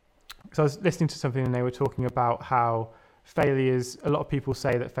 because I was listening to something and they were talking about how failures, a lot of people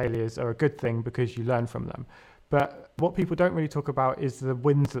say that failures are a good thing because you learn from them. But what people don't really talk about is the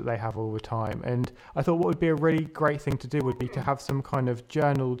wins that they have all the time. And I thought what would be a really great thing to do would be to have some kind of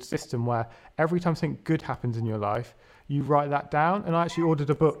journaled system where every time something good happens in your life, you write that down. And I actually ordered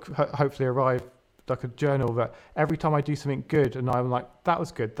a book, hopefully arrive, like a journal, that every time I do something good and I'm like, that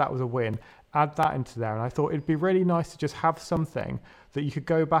was good, that was a win, add that into there. And I thought it'd be really nice to just have something that you could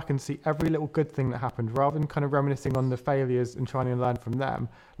go back and see every little good thing that happened, rather than kind of reminiscing on the failures and trying to learn from them,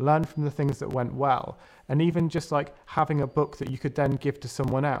 learn from the things that went well. And even just like having a book that you could then give to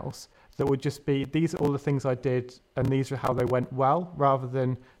someone else that would just be, these are all the things I did and these are how they went well, rather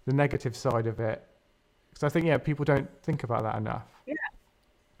than the negative side of it. Because I think, people don't think about that enough. Yeah.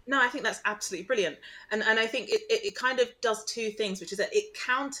 No, I think that's absolutely brilliant. And I think it kind of does two things, which is that it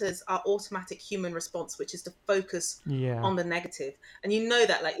counters our automatic human response, which is to focus on the negative. And you know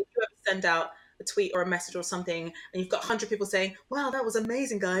that, like, if you ever send out a tweet or a message or something, and you've got 100 people saying, wow, that was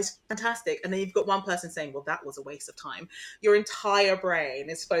amazing, guys, fantastic. And then you've got one person saying, well, that was a waste of time. Your entire brain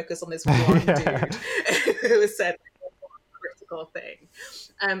is focused on this one dude who has said a critical thing.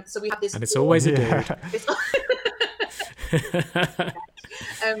 So we have this... And it's always a dude.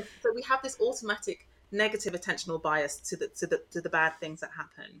 So we have this automatic negative attentional bias to the bad things that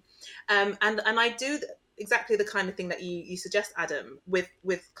happen. And I do exactly the kind of thing that you suggest, Adam, with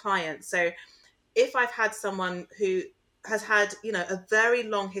clients. So if I've had someone who has had, a very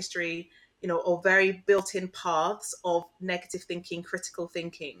long history, or very built-in paths of negative thinking, critical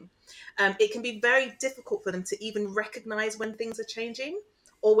thinking, it can be very difficult for them to even recognize when things are changing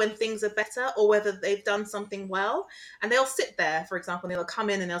or when things are better or whether they've done something well. And they'll sit there, for example, and they'll come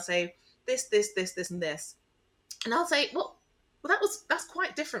in and they'll say, this, and this. And I'll say, well, that's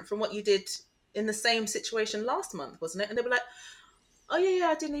quite different from what you did in the same situation last month, wasn't it? And they'll be like, oh yeah,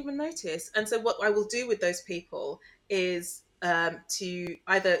 I didn't even notice. And so what I will do with those people is to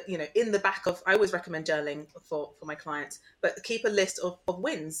either, in the back of, I always recommend journaling for my clients, but keep a list of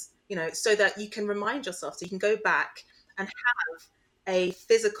wins, so that you can remind yourself, so you can go back and have a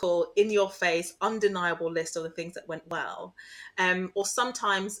physical, in your face, undeniable list of the things that went well. Or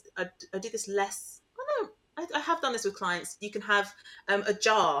sometimes I do this less. I have done this with clients. You can have a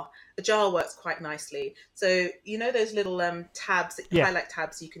jar. A jar works quite nicely. So those little tabs, highlight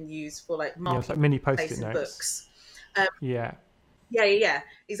tabs you can use for like marking, it's like mini Post-it notes. Books. Yeah,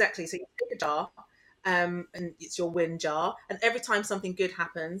 exactly. So you take a jar, and it's your win jar. And every time something good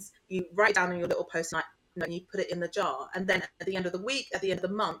happens, you write down on your little Post-it note and you put it in the jar. And then at the end of the week, at the end of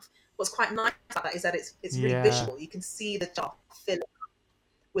the month, what's quite nice about that is that it's really visual. You can see the jar fill up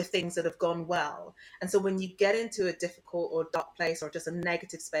with things that have gone well. And so when you get into a difficult or dark place or just a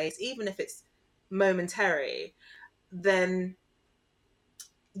negative space, even if it's momentary, then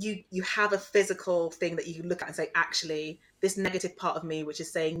you have a physical thing that you can look at and say, actually, this negative part of me, which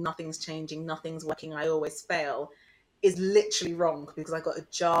is saying nothing's changing, nothing's working, I always fail, is literally wrong because I got a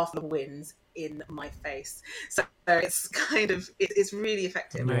jar full of wins in my face. So it's kind of, it's really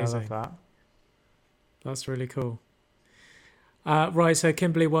effective. Amazing. Yeah, I love that. That's really cool. Right, so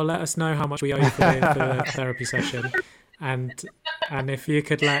Kimberly, well, let us know how much we owe you for the therapy session, and if you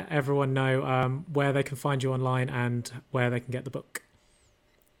could let everyone know where they can find you online and where they can get the book.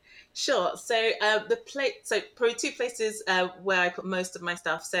 Sure. So probably two places where I put most of my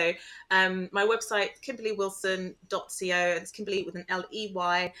stuff. So my website, kimberlywilson.co, and it's Kimberly with an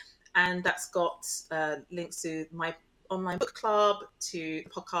L-E-Y, and that's got links to my online book club, to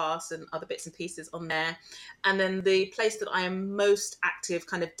podcast and other bits and pieces on there. And then the place that I am most active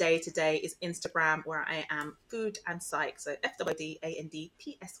kind of day to day is Instagram, where I am Food and Psych, so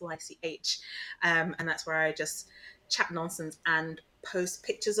FWDANDPSYCH, and that's where I just chat nonsense and post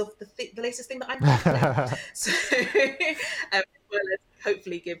pictures of the latest thing that I'm doing. So as well as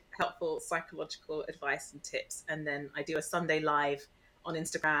hopefully give helpful psychological advice and tips. And then I do a Sunday live on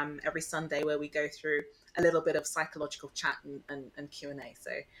Instagram every Sunday where we go through a little bit of psychological chat and Q&A.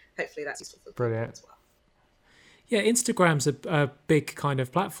 So hopefully that's useful for people as well. Yeah, Instagram's a big kind of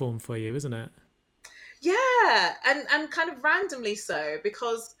platform for you, isn't it? Yeah, and kind of randomly so,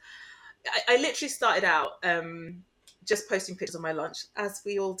 because I literally started out just posting pictures of my lunch, as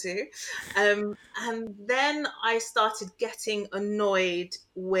we all do. And then I started getting annoyed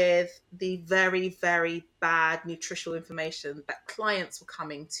with the very, very bad nutritional information that clients were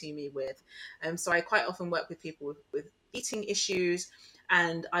coming to me with. So I quite often work with people with eating issues,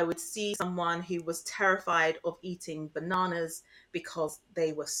 and I would see someone who was terrified of eating bananas because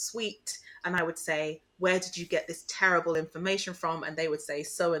they were sweet. And I would say, where did you get this terrible information from? And they would say,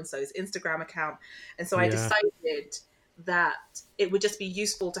 so-and-so's Instagram account. And so I decided that it would just be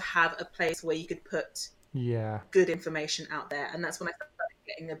useful to have a place where you could put good information out there. And that's when I started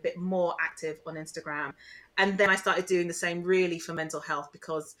getting a bit more active on Instagram. And then I started doing the same really for mental health,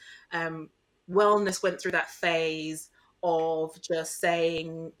 because wellness went through that phase of just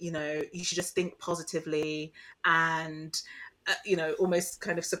saying, you should just think positively and almost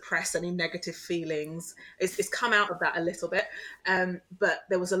kind of suppress any negative feelings. It's come out of that a little bit, but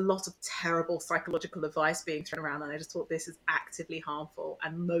there was a lot of terrible psychological advice being thrown around, and I just thought, this is actively harmful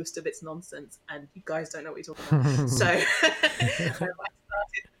and most of it's nonsense and you guys don't know what you're talking about. So I started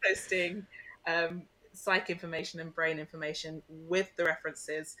posting psych information and brain information with the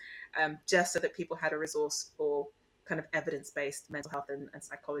references, just so that people had a resource for kind of evidence-based mental health and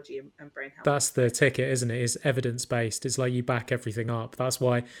psychology and brain health. That's the ticket, isn't it? Is evidence-based. It's like you back everything up. That's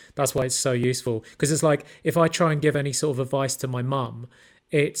why it's so useful. Because it's like, if I try and give any sort of advice to my mum,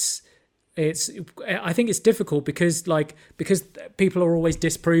 it's I think it's difficult because people are always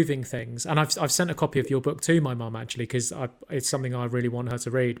disproving things, and I've sent a copy of your book to my mum actually, because it's something I really want her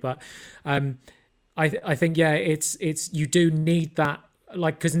to read. But I think it's you do need that,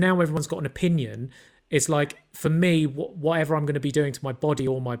 like, because now everyone's got an opinion. It's like, for me, whatever I'm going to be doing to my body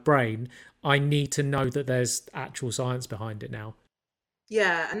or my brain, I need to know that there's actual science behind it now.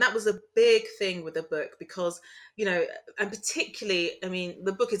 Yeah, and that was a big thing with the book because, and particularly, I mean,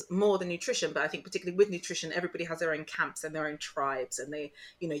 the book is more than nutrition, but I think particularly with nutrition, everybody has their own camps and their own tribes, and they,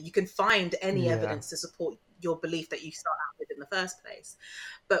 you can find any evidence to support your belief that you start out with in the first place.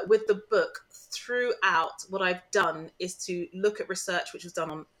 But with the book, throughout, what I've done is to look at research which was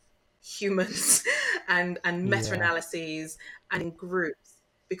done on humans and meta-analyses and in groups,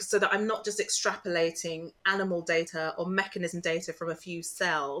 because so that I'm not just extrapolating animal data or mechanism data from a few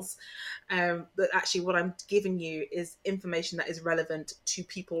cells, but actually what I'm giving you is information that is relevant to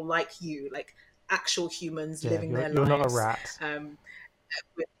people like you, like actual humans living their lives. You're not a rat.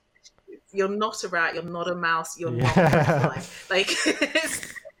 You're not a rat. You're not a mouse. You're not a fly. Like,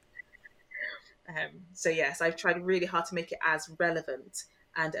 so yes, I've tried really hard to make it as relevant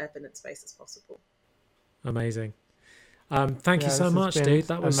and evidence-based as possible. Amazing. Thank you so much, dude.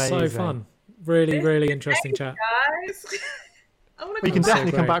 That was so fun. Really, really interesting chat. Guys. We can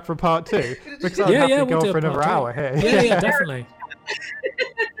definitely come back for part 2 because I'll have to go for another hour here. Yeah, definitely.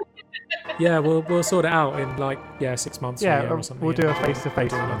 Yeah, we'll sort it out in 6 months. Yeah, or something. We'll do a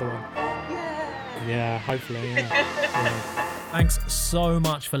face-to-face another one. Yeah, hopefully. Yeah. Thanks so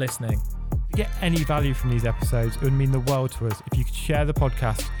much for listening. If you get any value from these episodes, it would mean the world to us if you could share the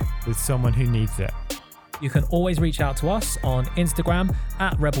podcast with someone who needs it. You can always reach out to us on Instagram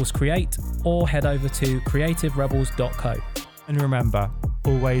 @RebelsCreate or head over to creativerebels.co. And remember,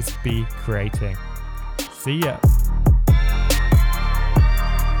 always be creating. See ya.